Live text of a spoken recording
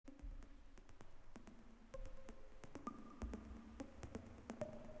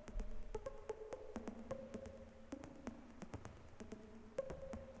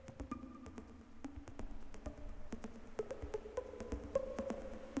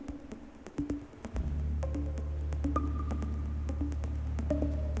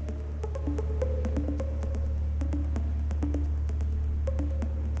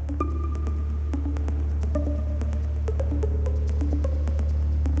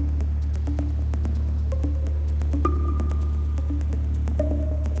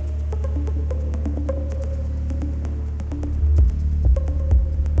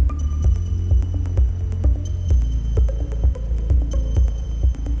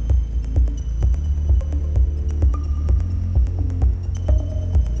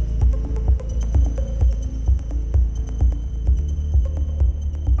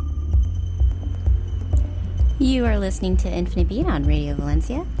You are listening to Infinite Beat on Radio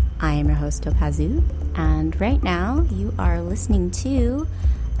Valencia. I am your host, Topazu, and right now you are listening to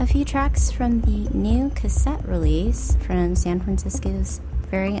a few tracks from the new cassette release from San Francisco's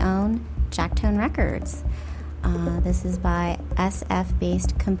very own Jacktone Records. This is by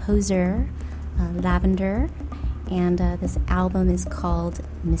SF-based composer Lavender, and this album is called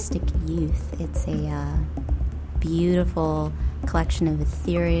Mystic Youth. It's a beautiful collection of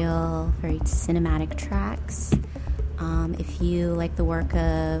ethereal, very cinematic tracks. If you like the work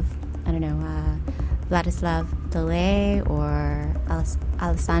of, Vladislav Delay or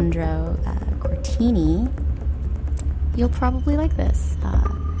Alessandro Cortini, you'll probably like this.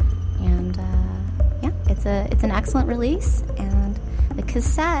 It's an excellent release, and the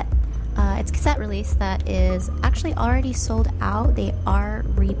cassette, it's a cassette release that is actually already sold out. They are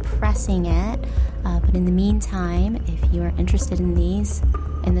repressing it, but in the meantime, if you are interested in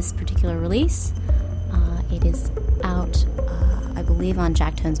this particular release, it is out, I believe, on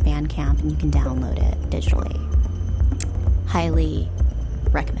Jacktone's Bandcamp, and you can download it digitally. Highly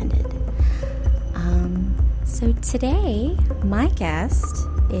recommended. So today, my guest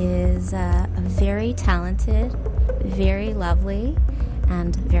is a very talented, very lovely,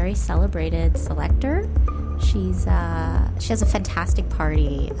 and very celebrated selector. She has a fantastic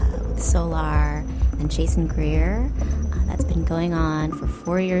party with Solar and Jason Greer that's been going on for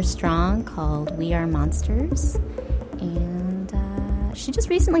 4 years strong, called We Are Monsters. And she just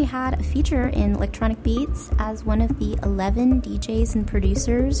recently had a feature in Electronic Beats as one of the 11 DJs and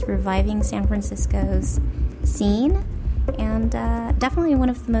producers reviving San Francisco's scene, and definitely one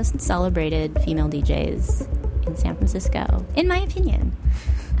of the most celebrated female DJs in San Francisco, in my opinion.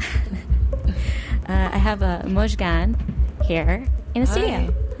 I have Mozhgan here in the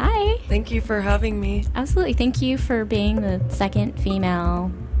studio. Hi. Thank you for having me. Absolutely. Thank you for being the second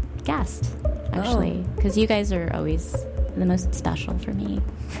female guest, actually, because you guys are always the most special for me.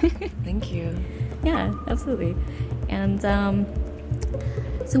 Thank you. Yeah, absolutely. And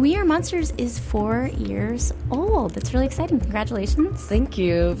so We Are Monsters is 4 years old. That's really exciting. Congratulations. Thank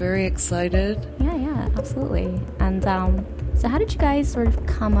you. Very excited. Yeah, absolutely. And so how did you guys sort of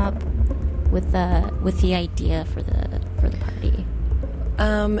come up with the idea for the party?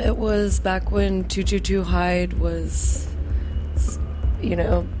 It was back when 222 Hyde was,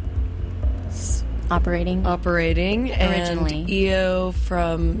 operating originally. And EO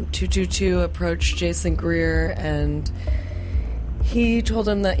from 222 approached Jason Greer, and he told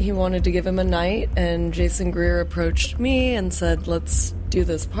him that he wanted to give him a night, and Jason Greer approached me and said, let's do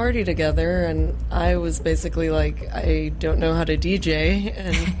this party together. And I was basically like, I don't know how to DJ.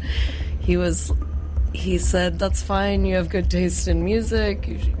 And he said, that's fine, you have good taste in music,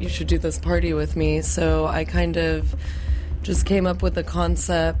 you should do this party with me. So I kind of just came up with the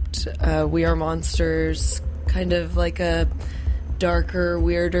concept, We Are Monsters, kind of like a darker,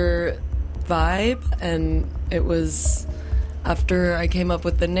 weirder vibe. And it was, after I came up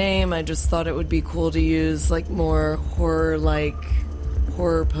with the name, I just thought it would be cool to use like more horror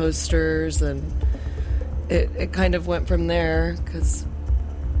posters, and it kind of went from there, because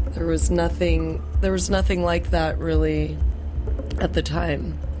there was nothing like that really at the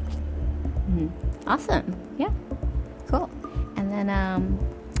time. Mm-hmm. Awesome. Yeah. Cool. And then,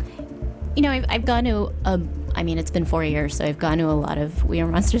 I've gone to it's been 4 years, so I've gone to a lot of We Are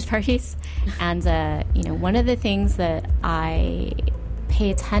Monsters parties. And, one of the things that I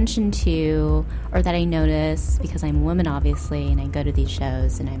pay attention to, or that I notice, because I'm a woman, obviously, and I go to these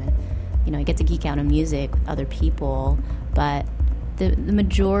shows, and I get to geek out on music with other people, but the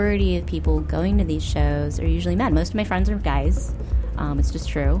majority of people going to these shows are usually men. Most of my friends are guys. It's just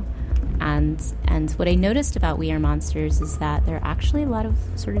true. And what I noticed about We Are Monsters is that there are actually a lot of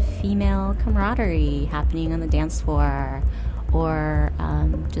sort of female camaraderie happening on the dance floor, or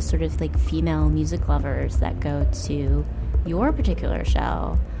just sort of like female music lovers that go to your particular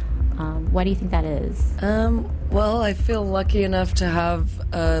show. Why do you think that is? Well, I feel lucky enough to have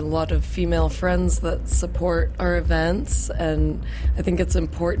a lot of female friends that support our events, and I think it's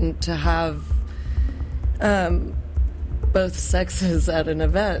important to have both sexes at an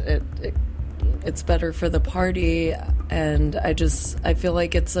event. It's better for the party, and I feel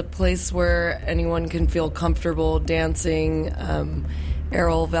like it's a place where anyone can feel comfortable dancing.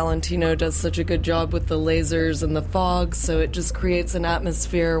 Errol Valentino does such a good job with the lasers and the fog, so it just creates an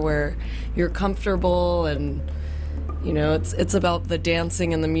atmosphere where you're comfortable, and it's about the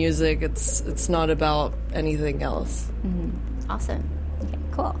dancing and the music. It's not about anything else. Mm-hmm. Awesome. Okay,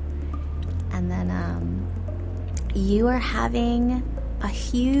 cool. And then you are having a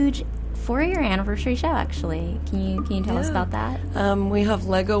huge 4-year anniversary show, actually. Can you tell us about that? We have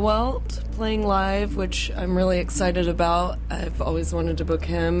Lego Welt playing live, which I'm really excited about. I've always wanted to book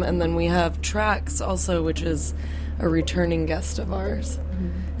him. And then we have Trax also, which is a returning guest of ours.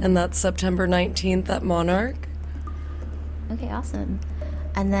 Mm-hmm. And that's September 19th at Monarch. Okay, awesome.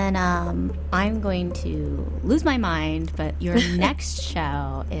 And then I'm going to lose my mind, but your next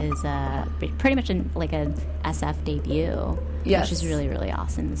show is pretty much like a SF debut, yes, which is really, really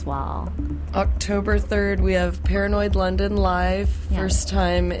awesome as well. October 3rd, we have Paranoid London live, first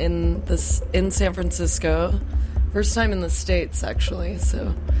time in San Francisco, first time in the States, actually.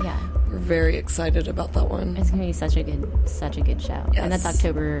 So yeah, we're very excited about that one. It's going to be such a good show. Yes. And that's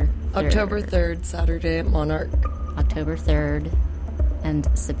October 3rd. October 3rd, Saturday at Monarch. October 3rd. And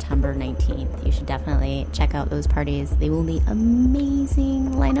September 19th. You should definitely check out those parties. They will be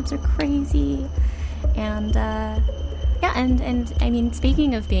amazing. Lineups are crazy. And, and I mean,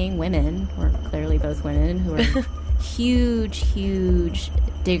 speaking of being women, we're clearly both women who are huge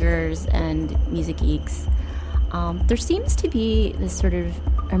diggers and music geeks. There seems to be this sort of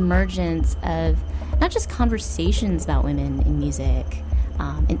emergence of not just conversations about women in music,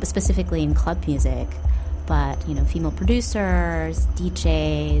 specifically in club music, but, you know, female producers,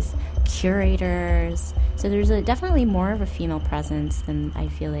 DJs, curators. So there's definitely more of a female presence than I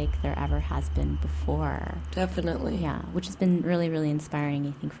feel like there ever has been before. Definitely. Yeah, which has been really, really inspiring,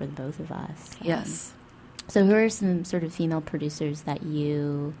 I think, for the both of us. Yes. So who are some sort of female producers that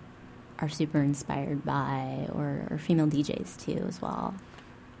you are super inspired by, or female DJs, too, as well?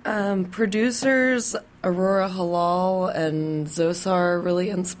 Producers, Aurora Halal and Zosar are really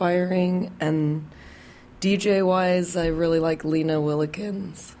inspiring, and DJ-wise, I really like Lena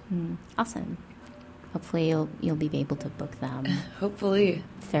Willikins. Awesome. Hopefully you'll be able to book them. Hopefully.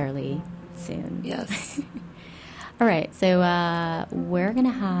 Fairly soon. Yes. All right, so we're going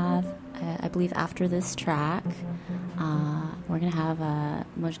to have, I believe after this track, we're going to have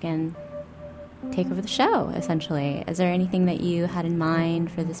Mozhgan take over the show, essentially. Is there anything that you had in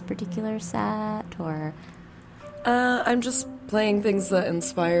mind for this particular set, or...? I'm just playing things that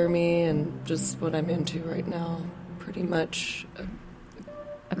inspire me and just what I'm into right now. Pretty much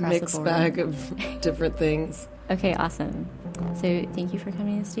a mixed bag of different things. Okay, awesome. So thank you for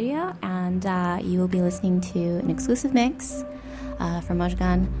coming to the studio, and you will be listening to an exclusive mix from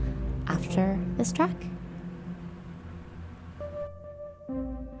Mozhgan after this track.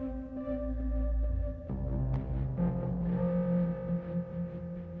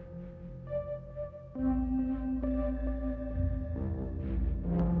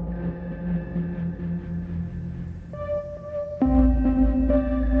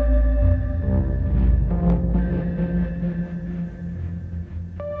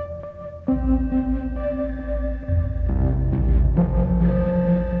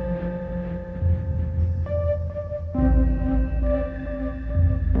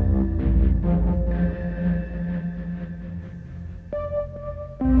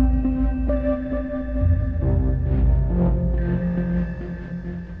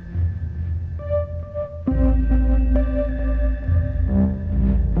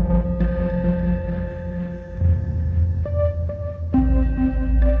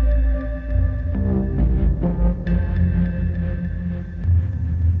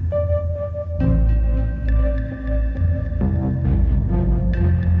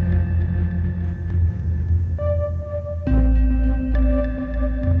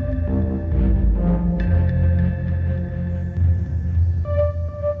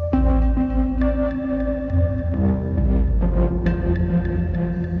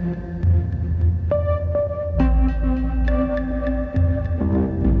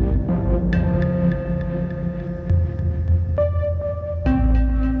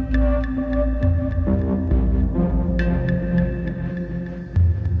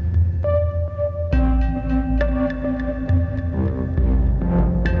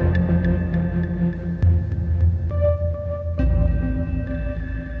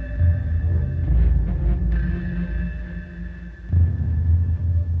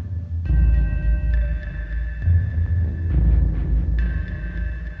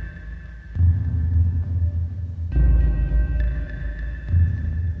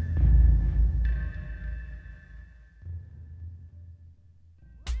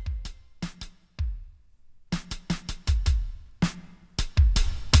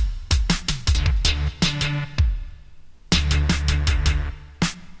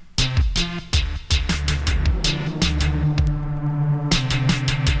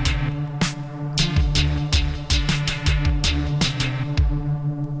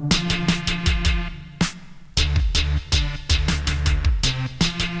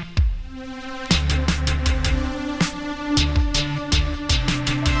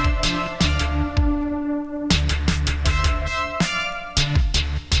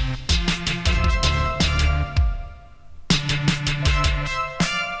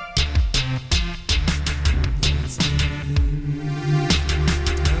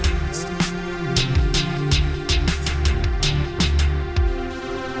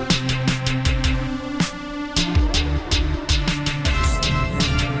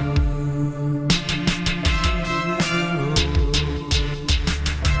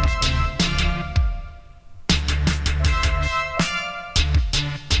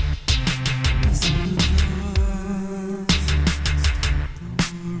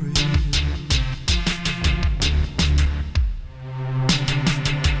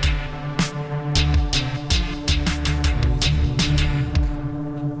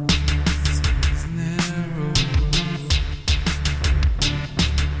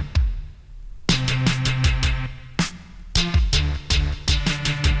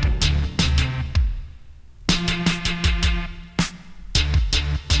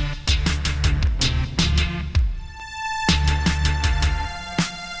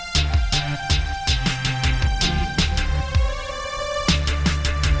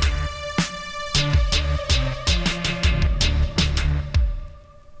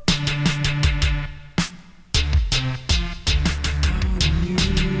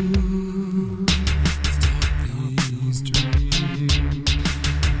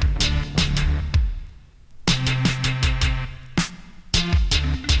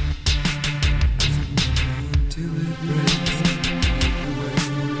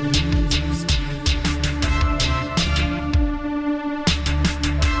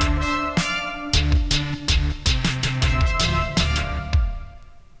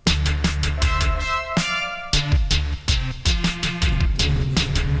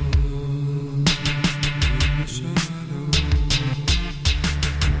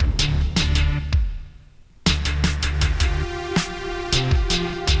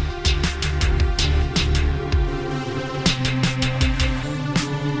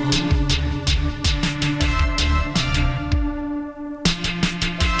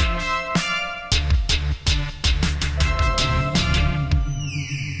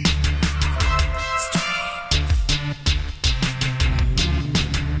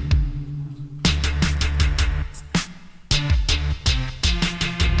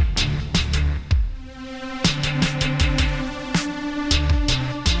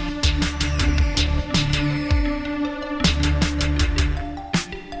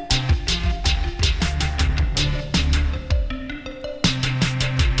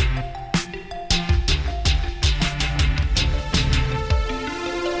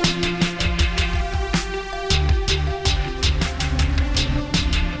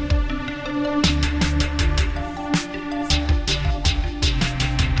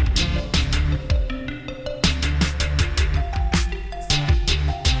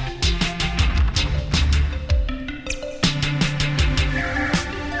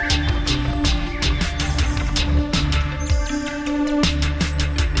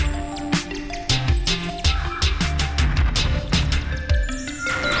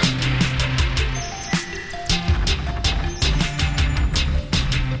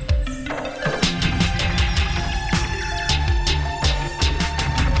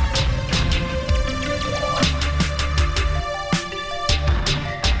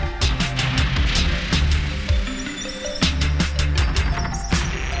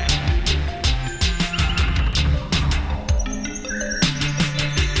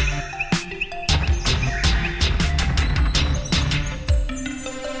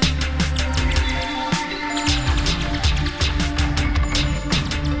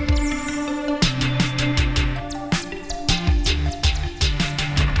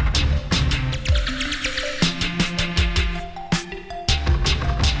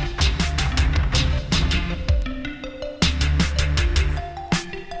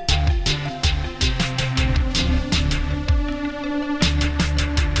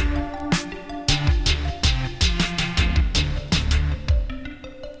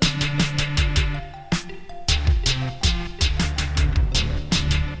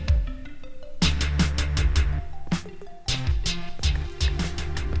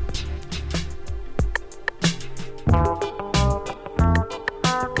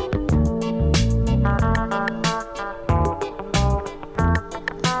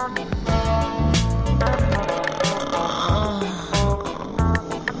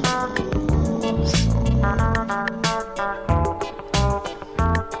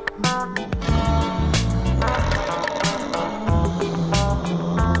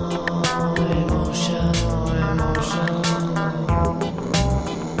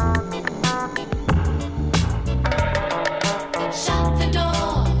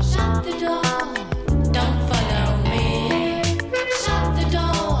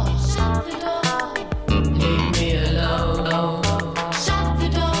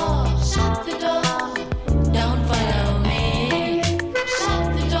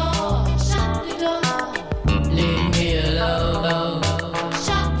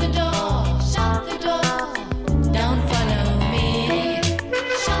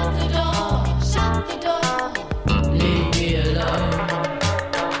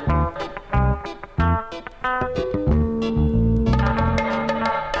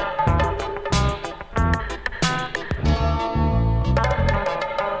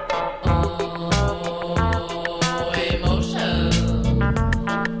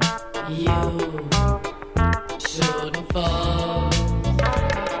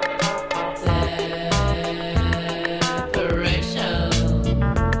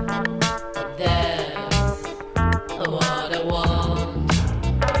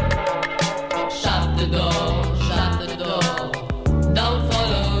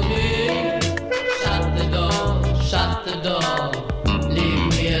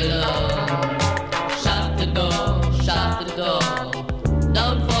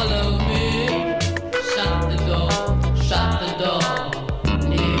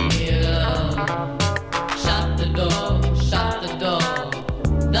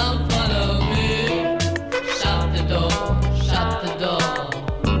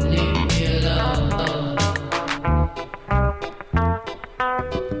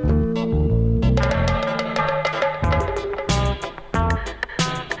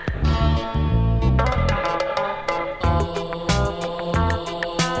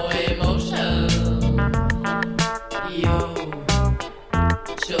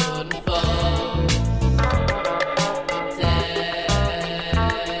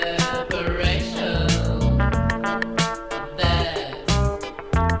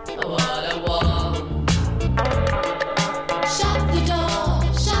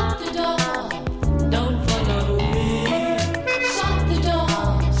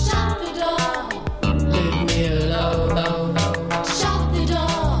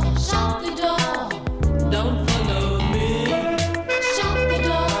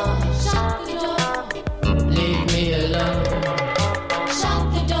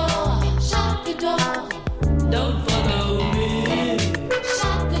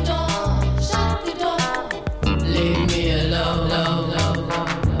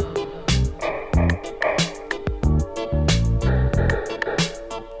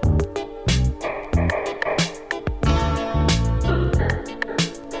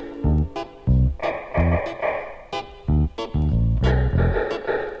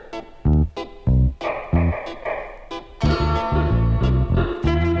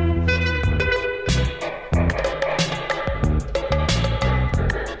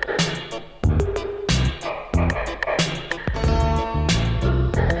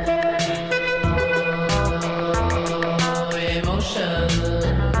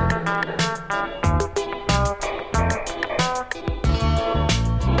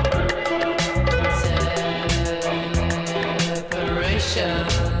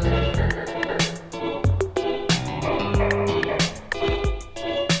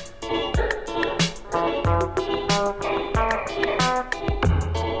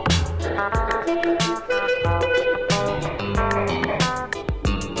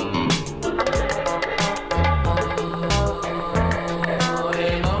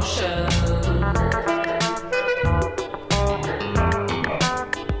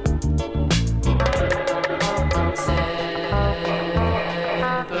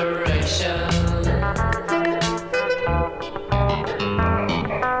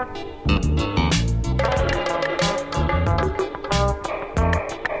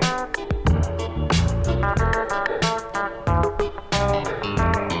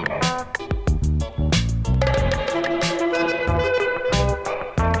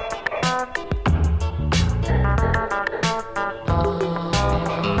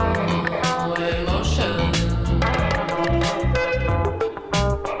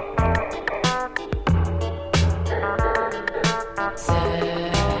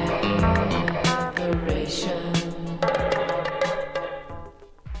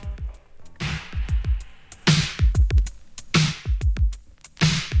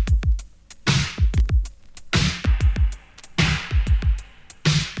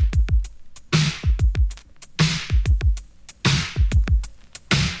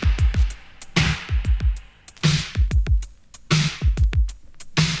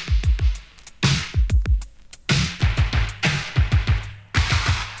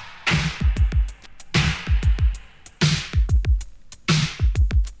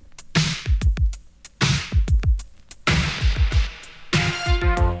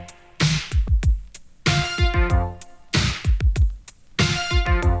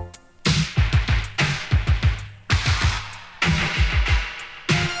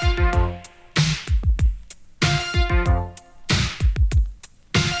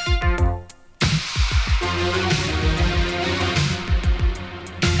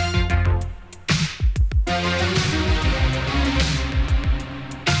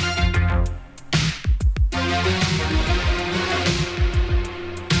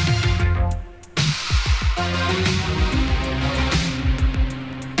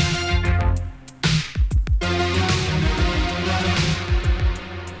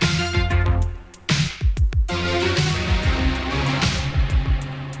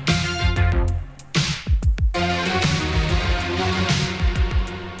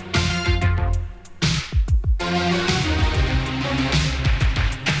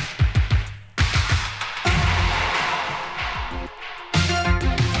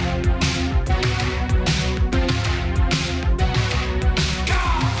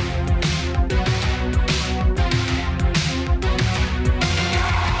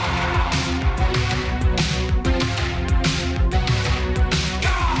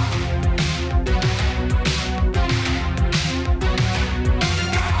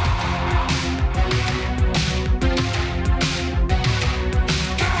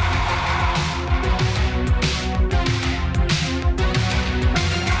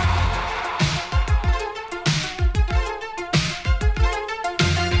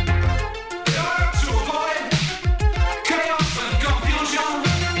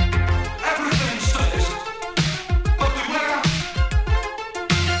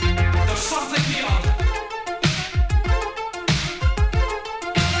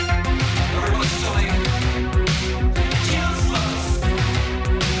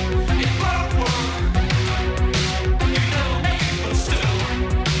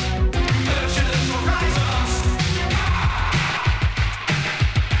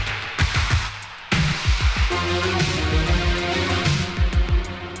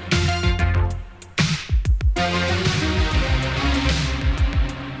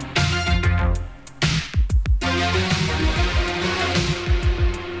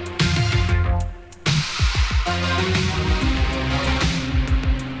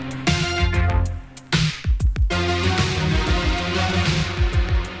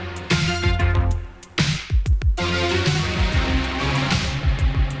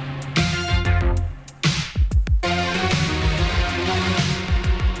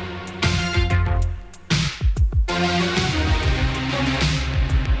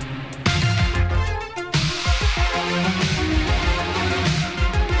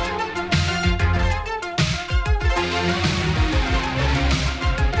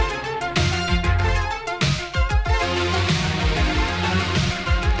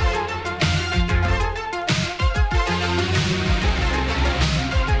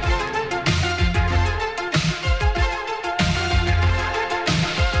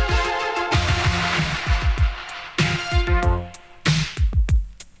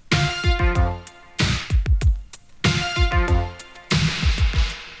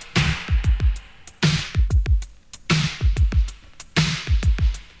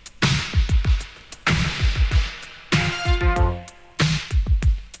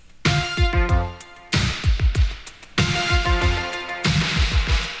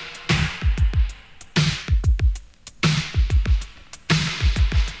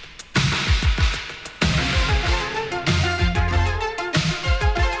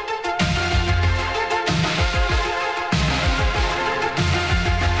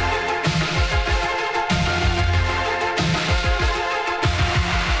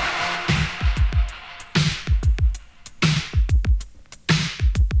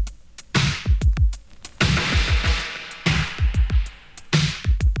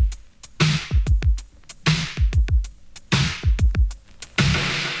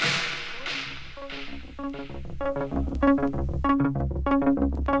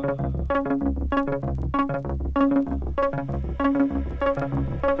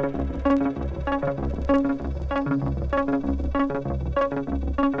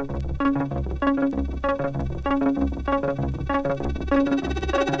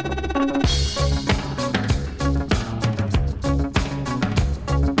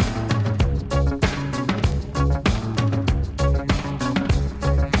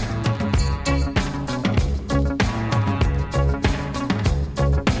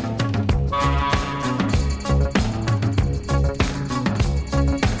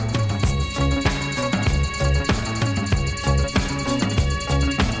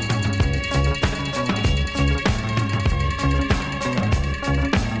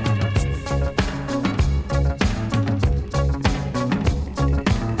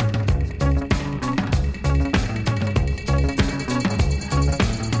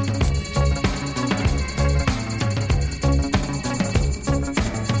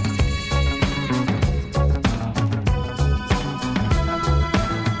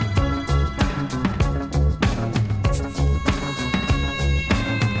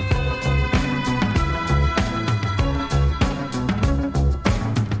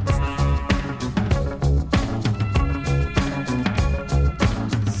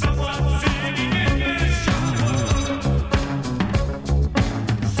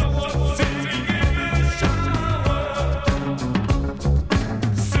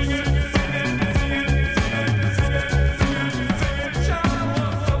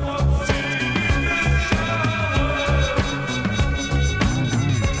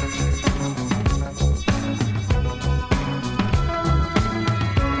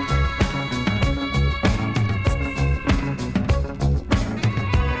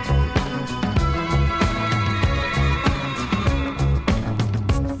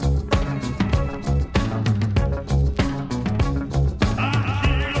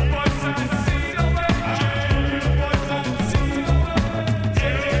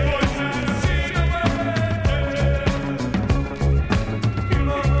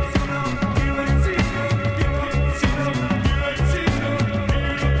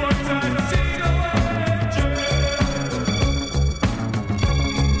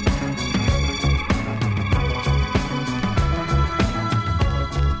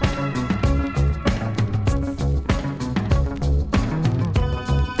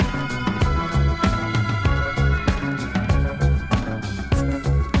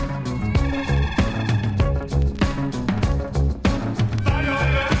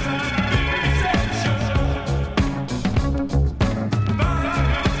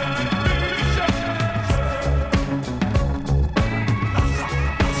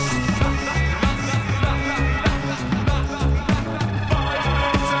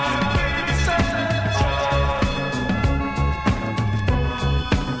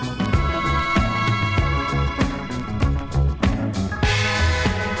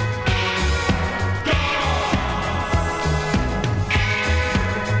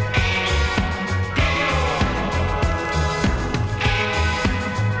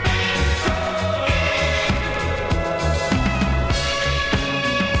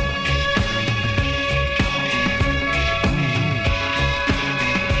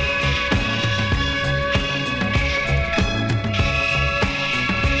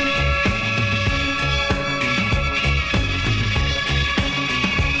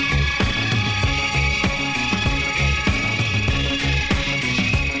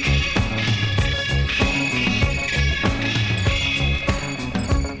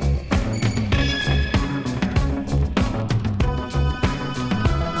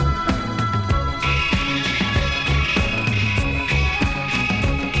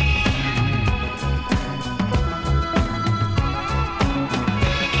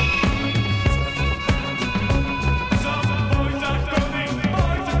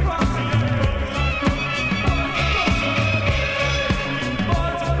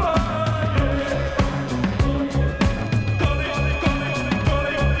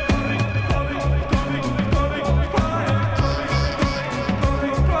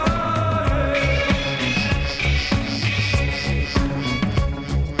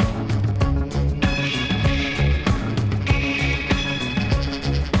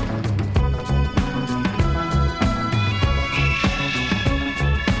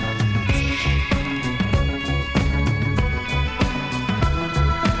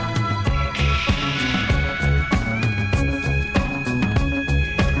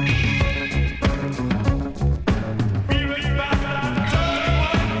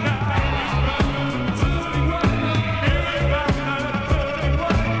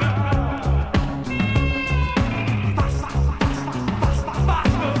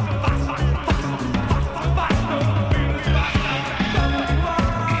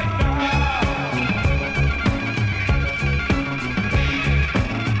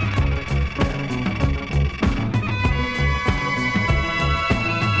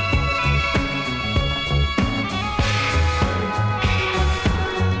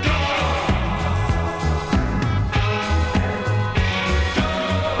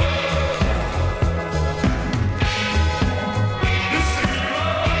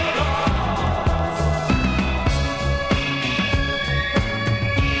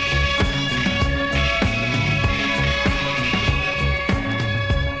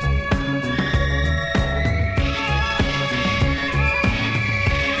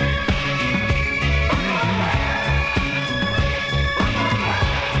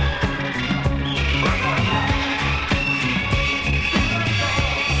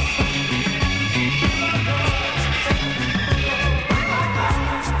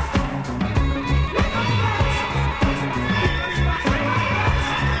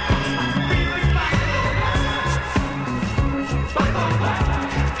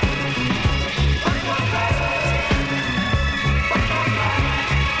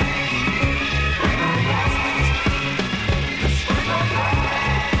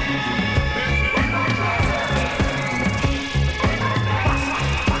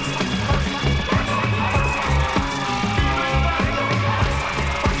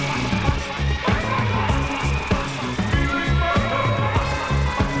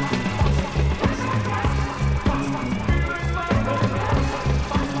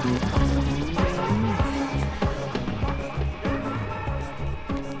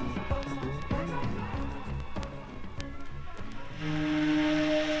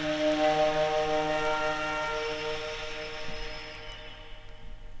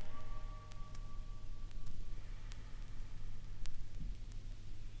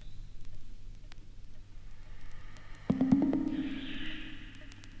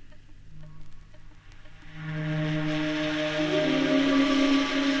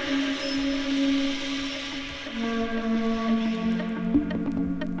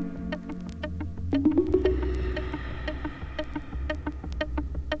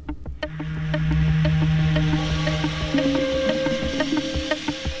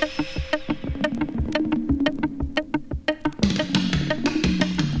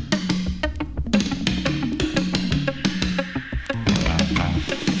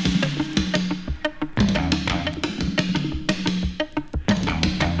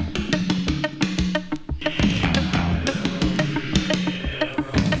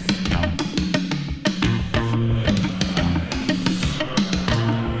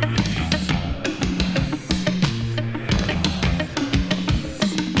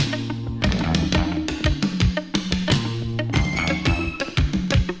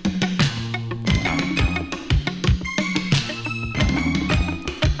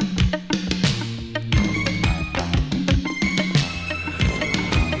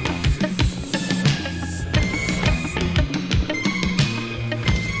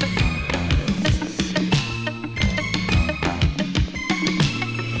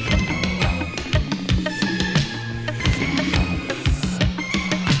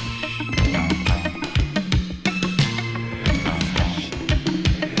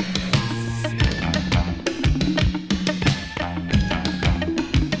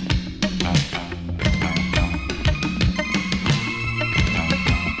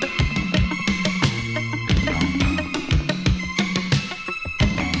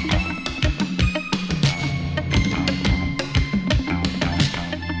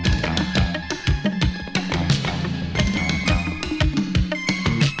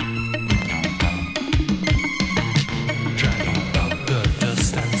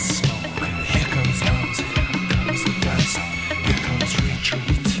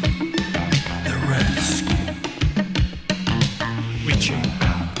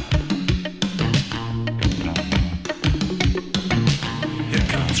 out. Here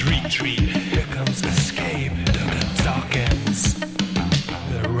comes retreat, here comes escape. Look at dark ends.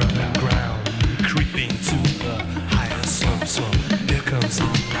 The running ground, creeping to the higher slopes. Well, here comes the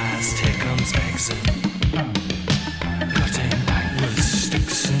last, here comes exit. Cutting backwards,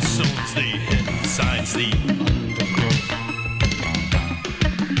 sticks and stones, the hidden signs, the undergrowth.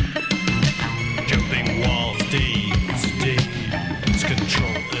 Jumping walls, day to day, it's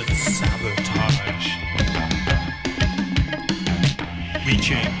control, it's sabotage.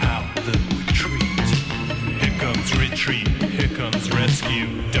 Reaching out the retreat. Here comes retreat, here comes rescue.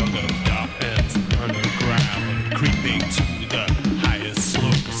 Dug up dark ends underground, creeping to the highest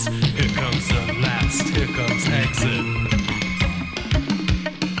slopes. Here comes the last, here comes exit.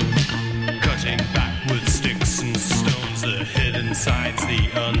 Cutting backwards, sticks and stones, the hidden sides, the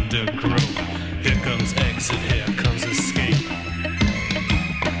undergrowth. Here comes exit, here comes escape.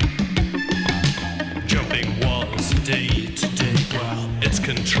 Jumping walls, day to day, well, it's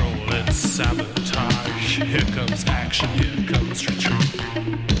control, it's sabotage. Here comes action, here comes retreat.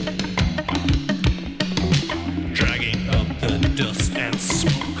 Dragging up the dust and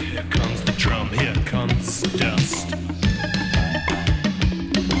smoke. Here comes the drum, here comes dust.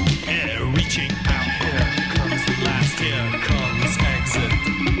 Yeah, reaching out, here comes the last, here comes exit.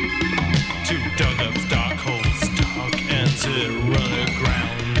 Two dug-ups, dark holes, dark ends, run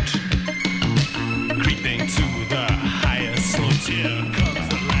aground. Creeping to the higher slopes, here comes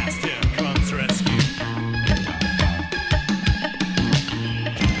the last, here comes rescue.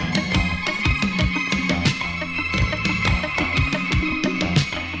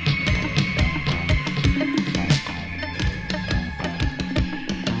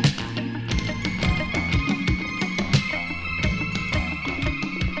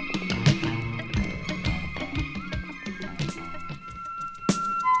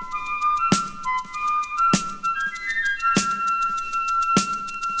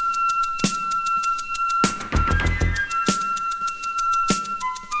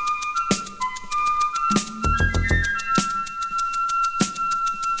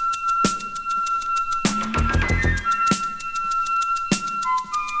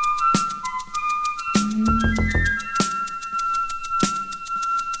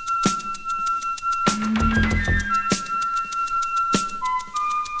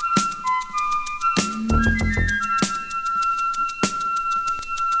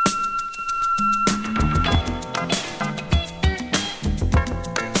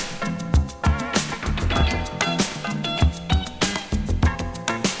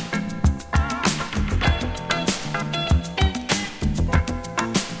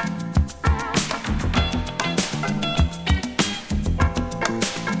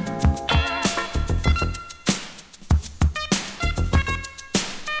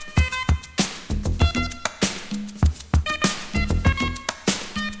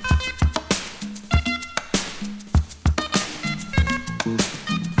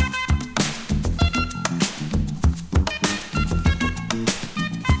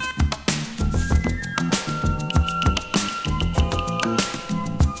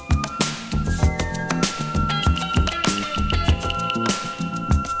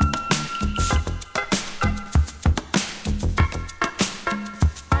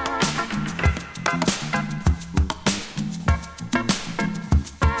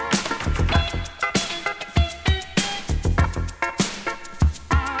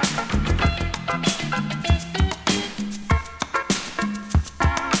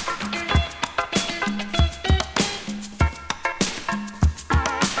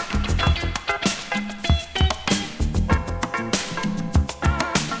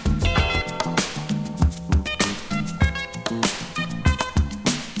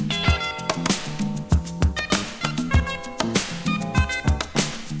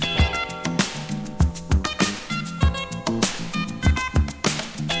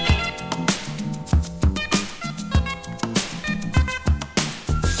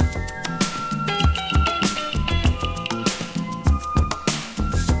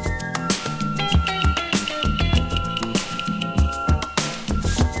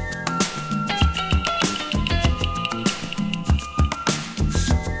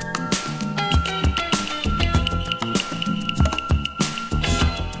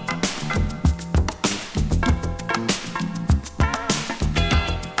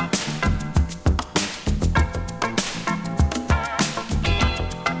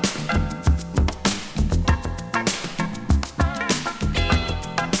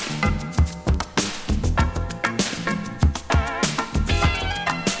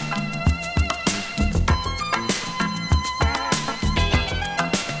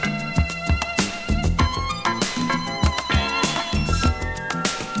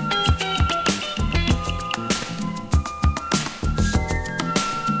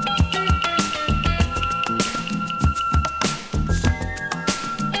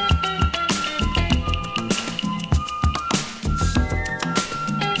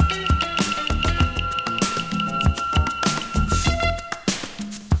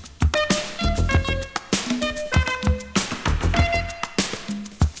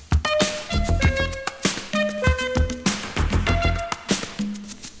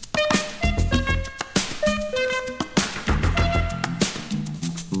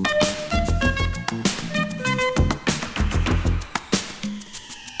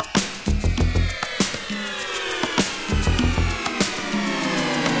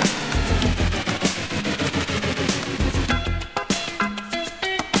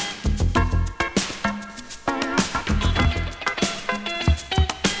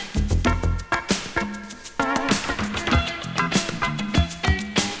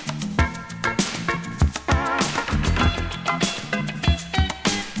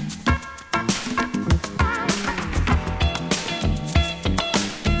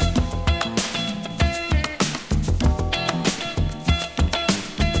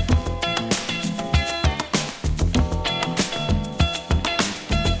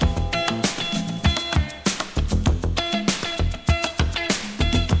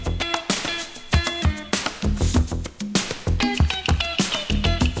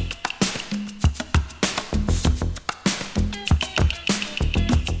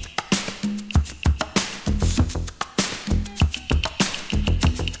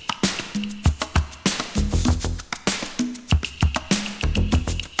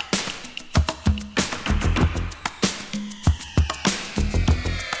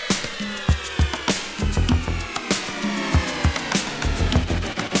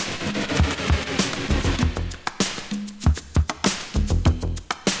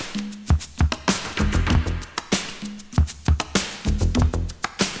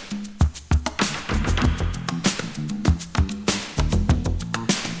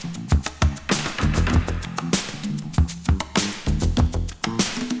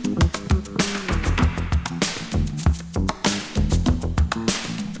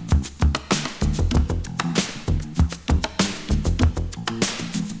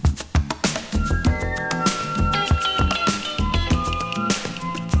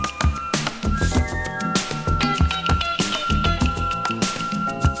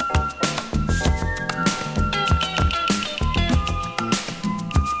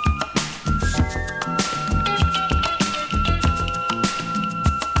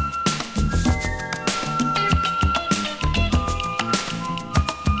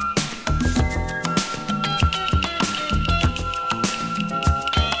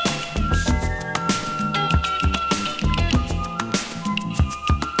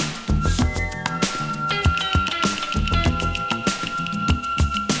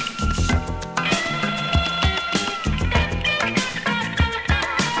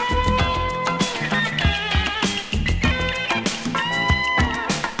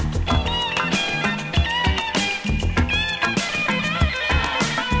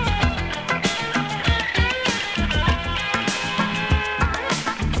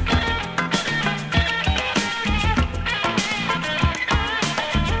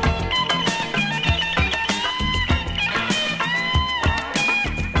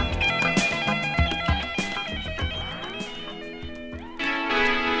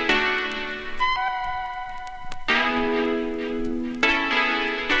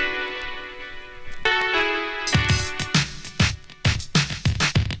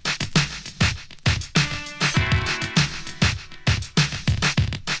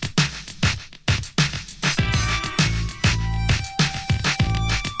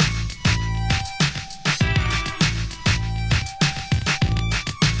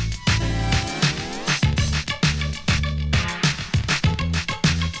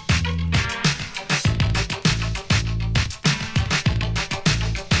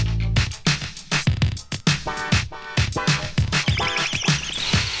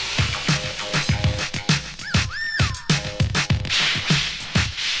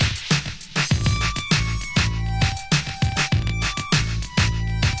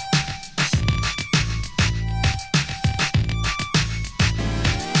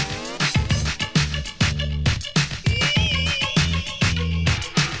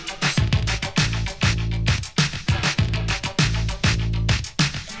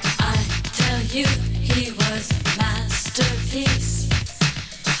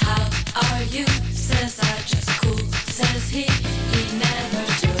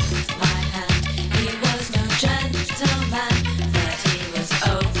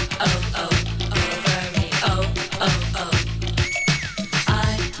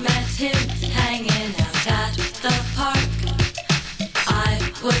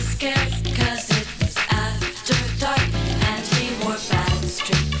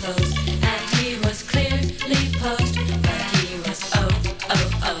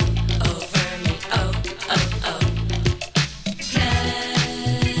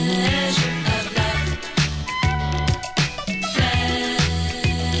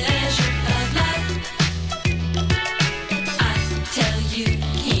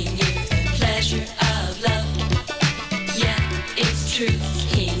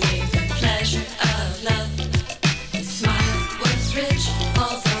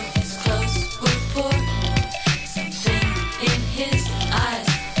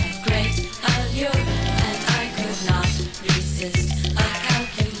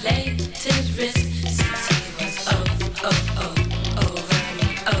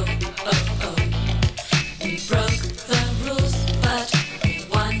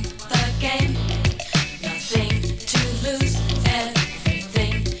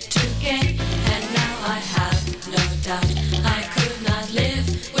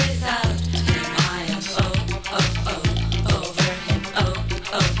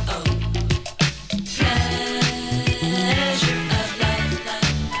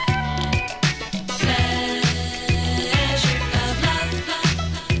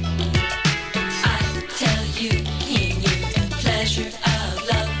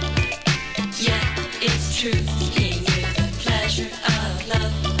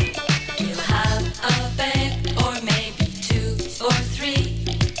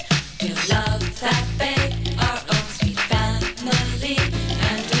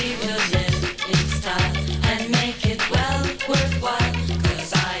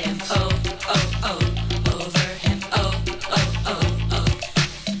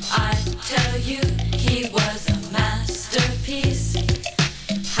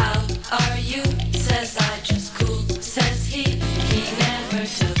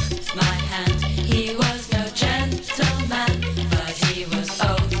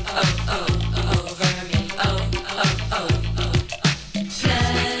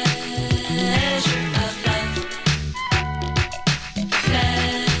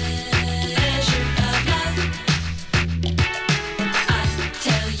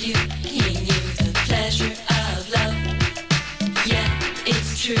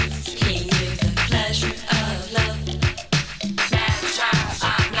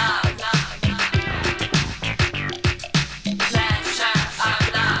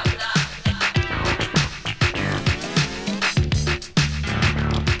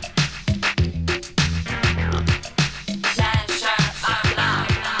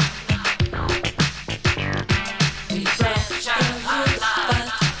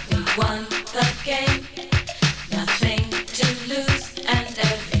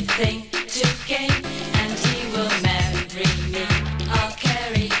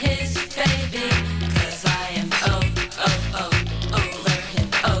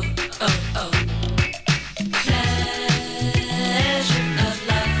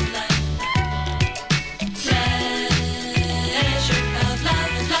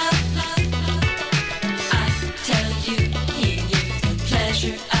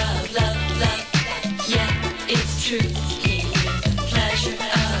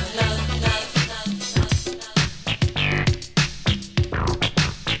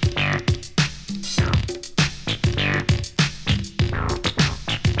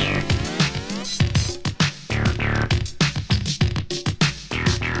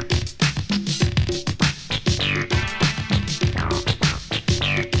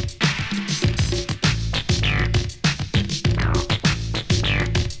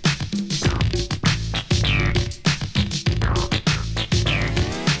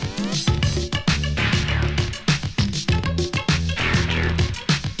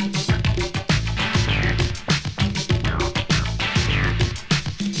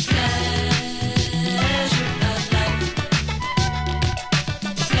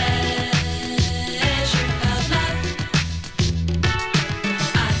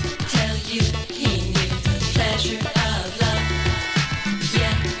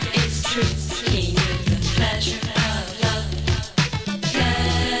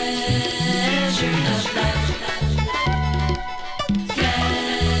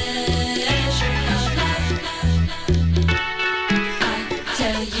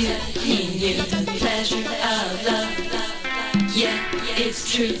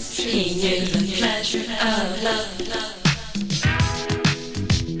 It's true, he knew the pleasure of love.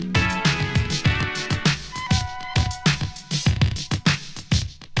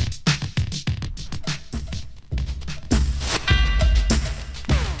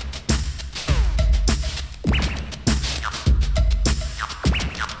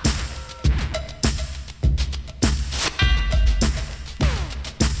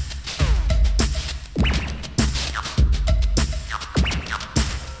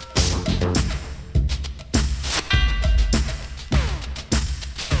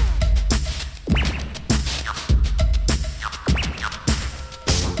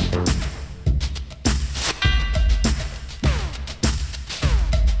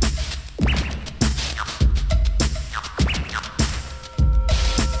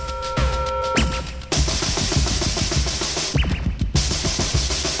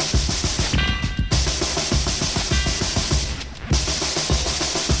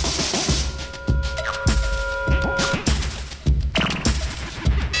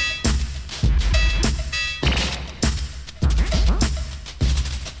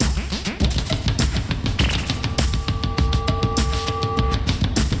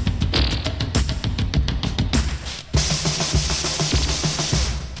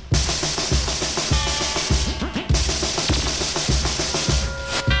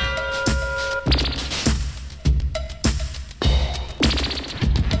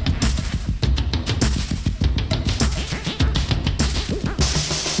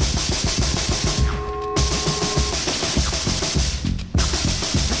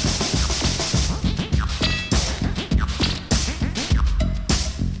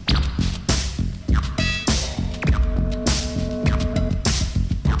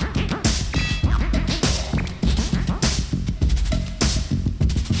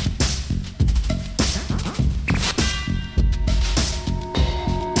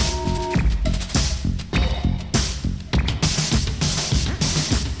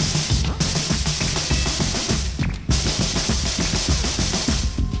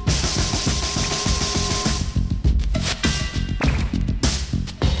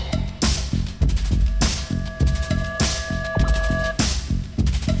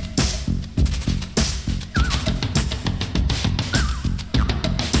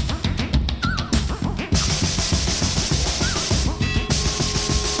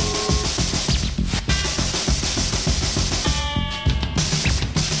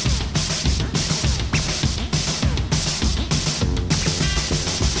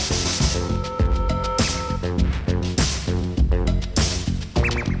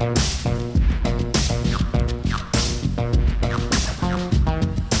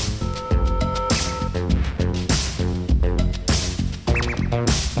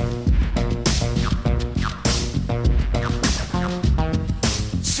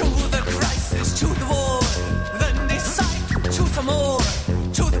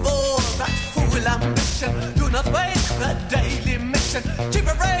 nation,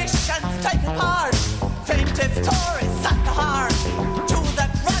 generations taking part. Fainted stories at the heart. To the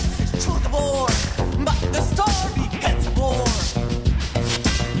crisis, to the war. But the story gets more.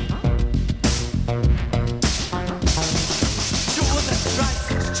 To the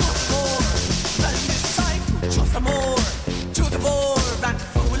crisis, to the war. Then decide to choose some more. To the war and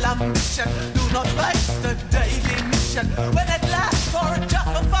full ambition. Do not waste the daily mission. When at last for just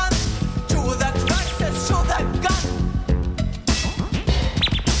for fun. To the crisis, to the gun.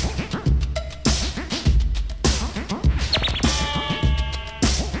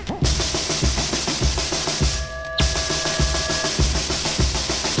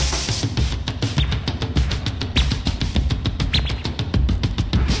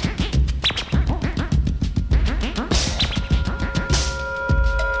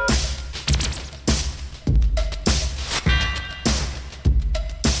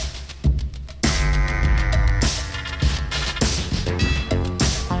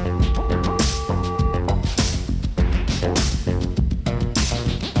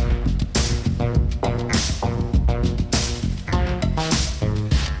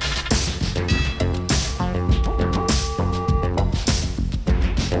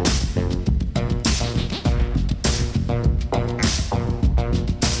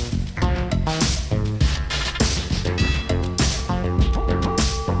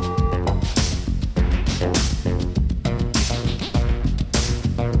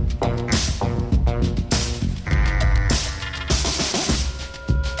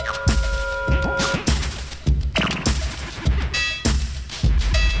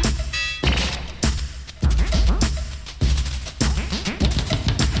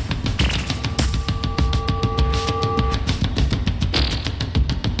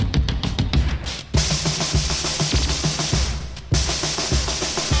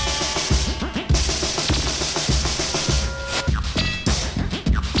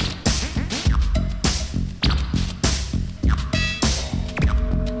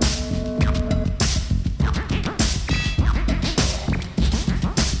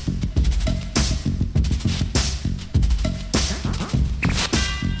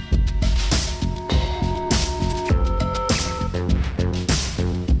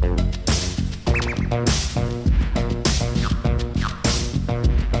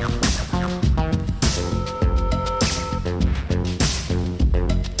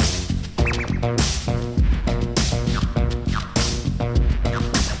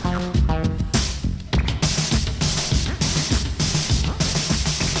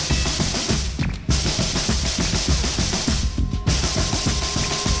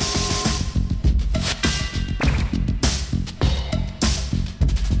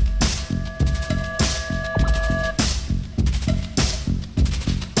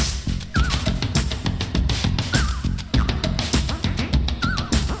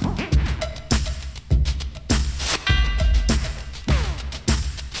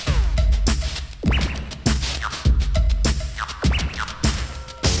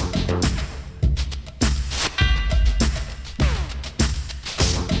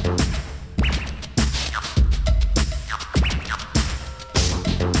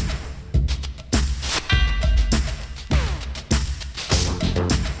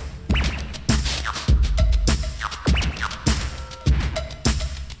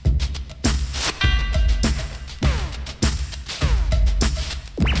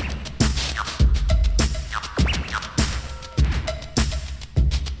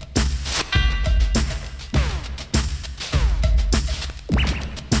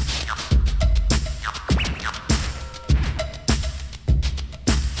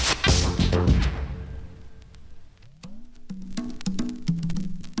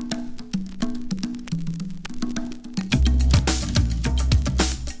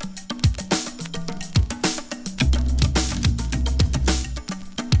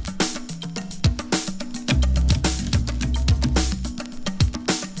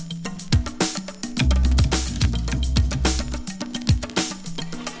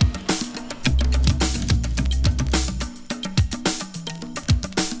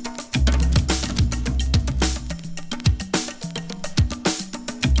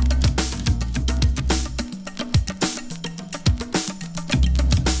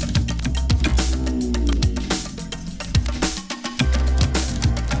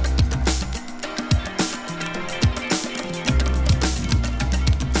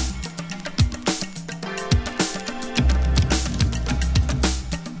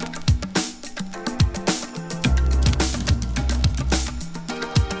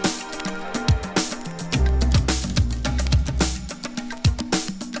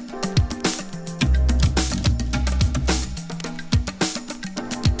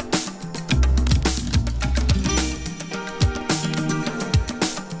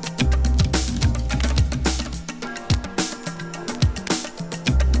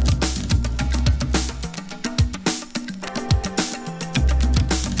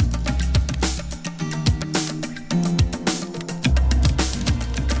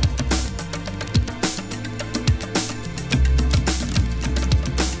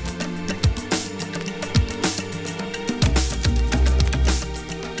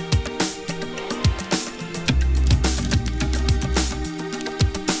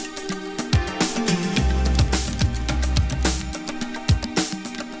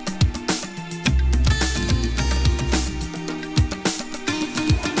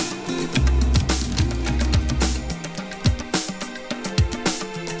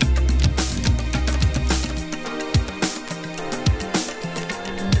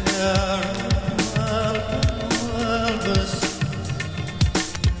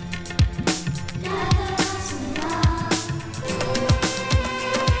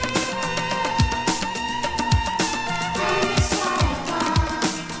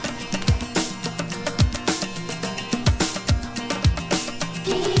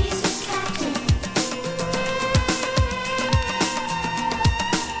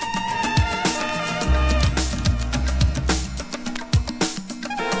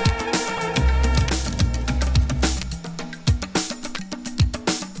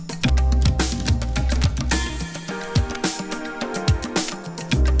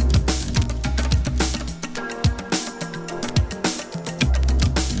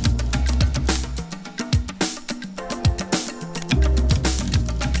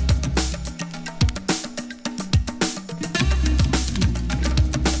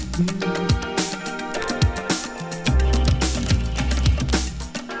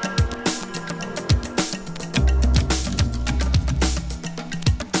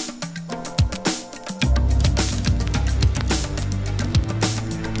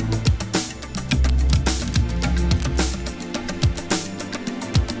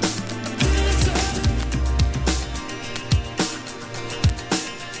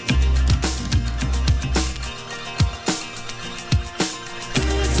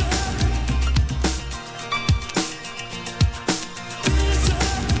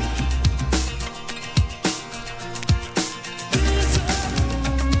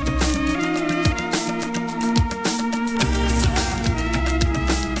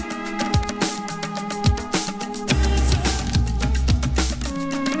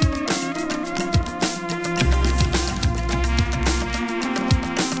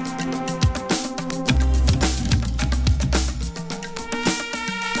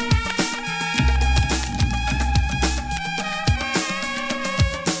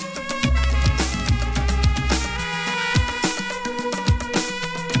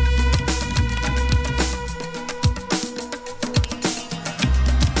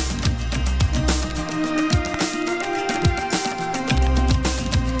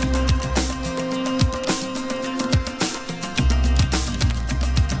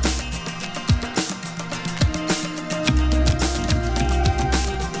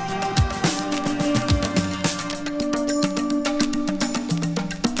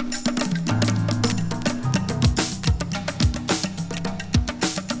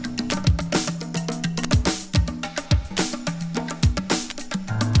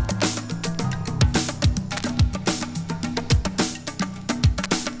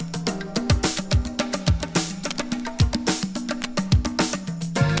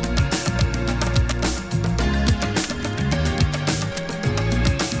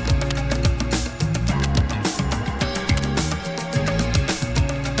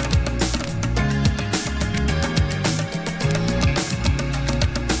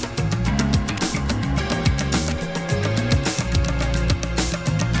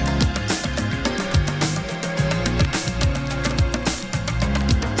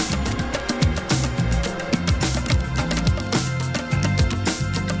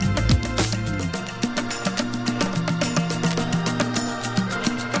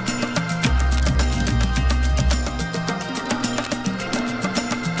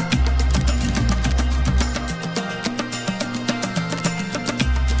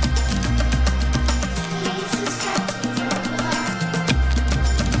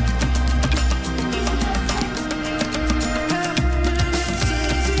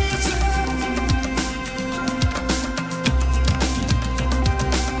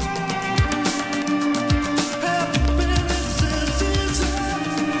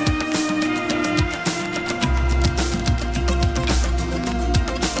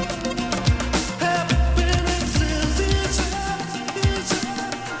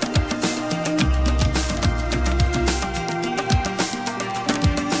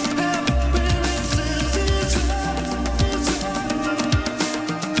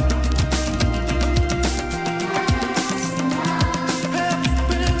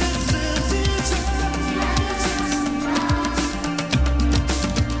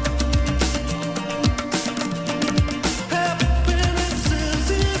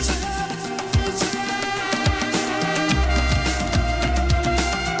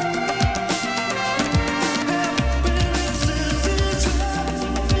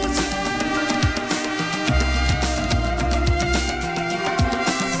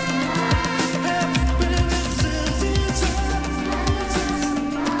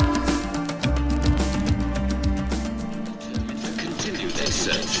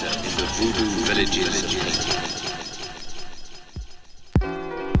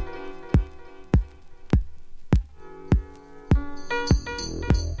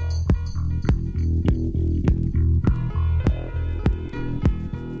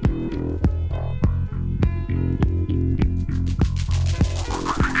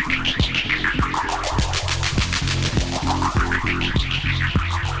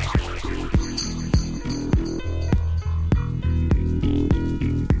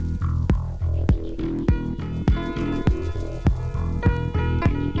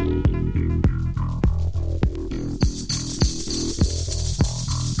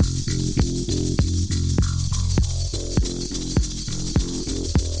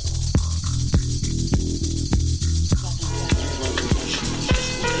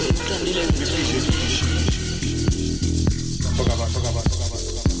 Stendi le luci. Poca parte.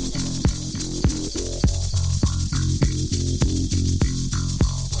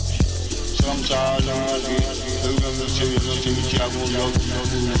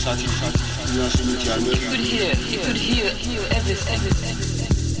 You could hear everything.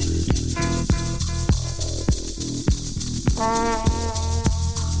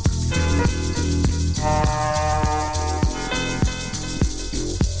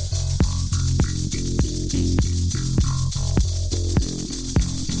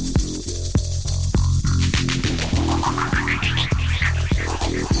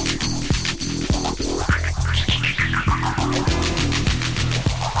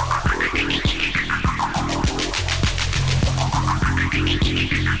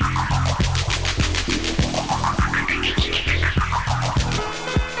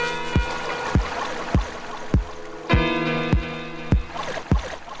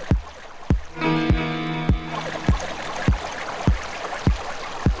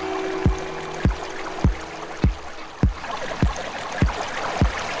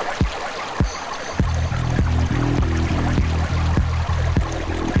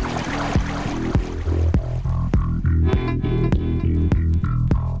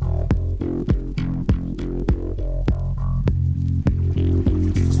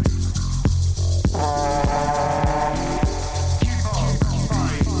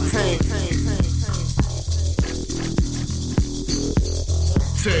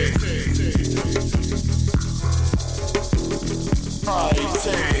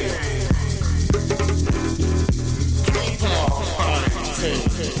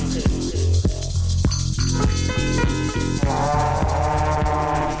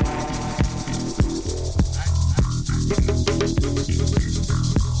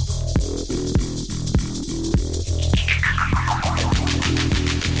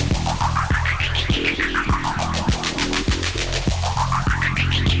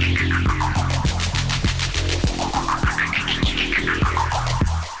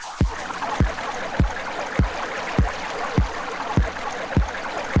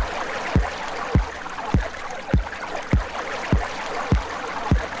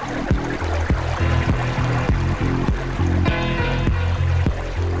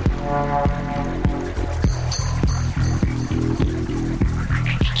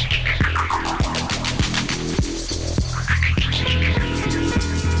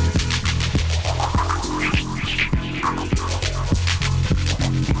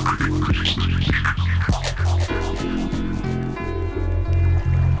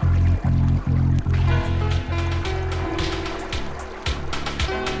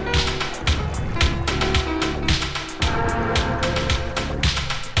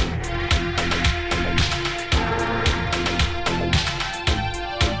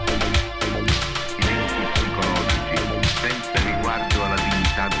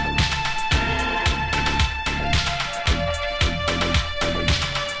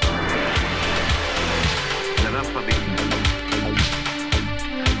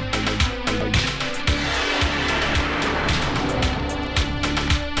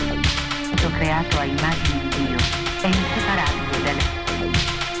 creato a immagine di Dio è inseparabile dalle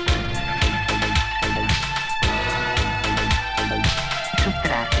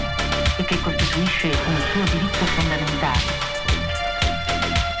sottratte e che costituisce un suo diritto fondamentale.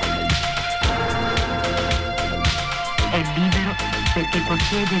 È libero perché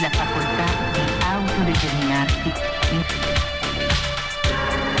possiede la facoltà di autodeterminarsi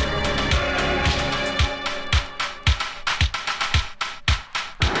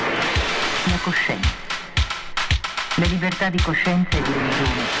la coscienza. La libertà di coscienza e di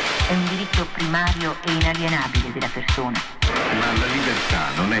religione è un diritto primario e inalienabile della persona. Ma la libertà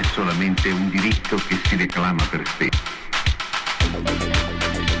non è solamente un diritto che si reclama per sé.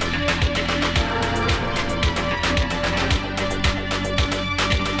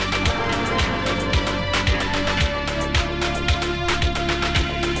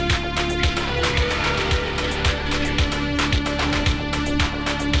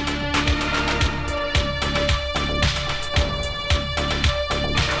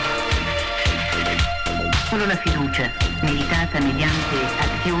 Solo la fiducia, meritata mediante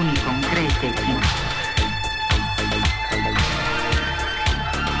azioni concrete,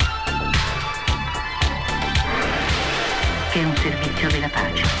 che è un servizio della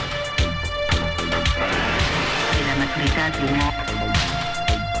pace, della maturità di un uomo,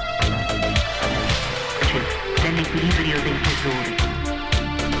 dell'equilibrio del tesoro.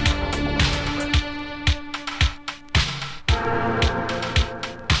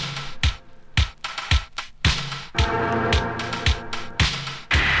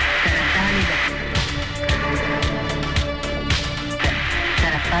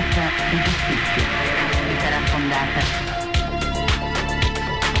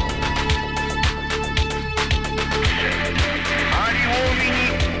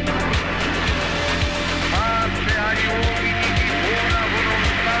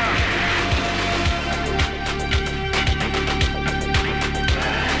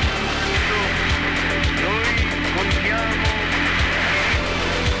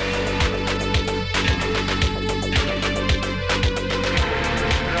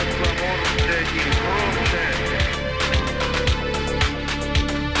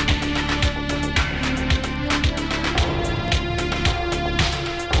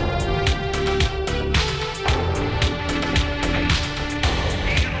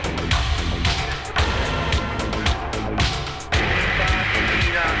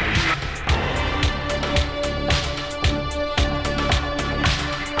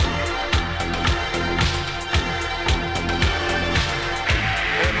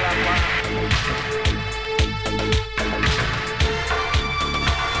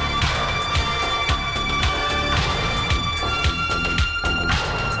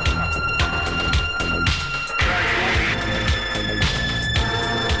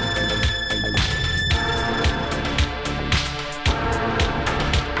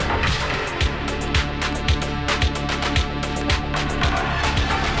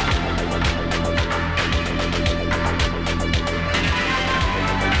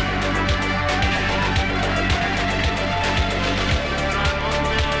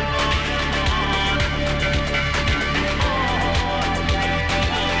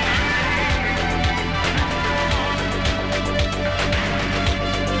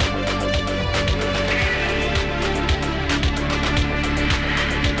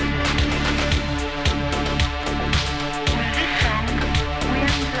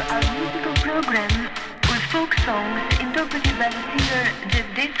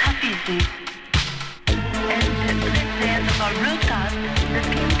 is this? And that's the end of our broadcast that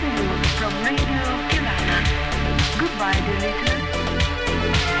came to you from Radio Tirana. Goodbye, dear listeners.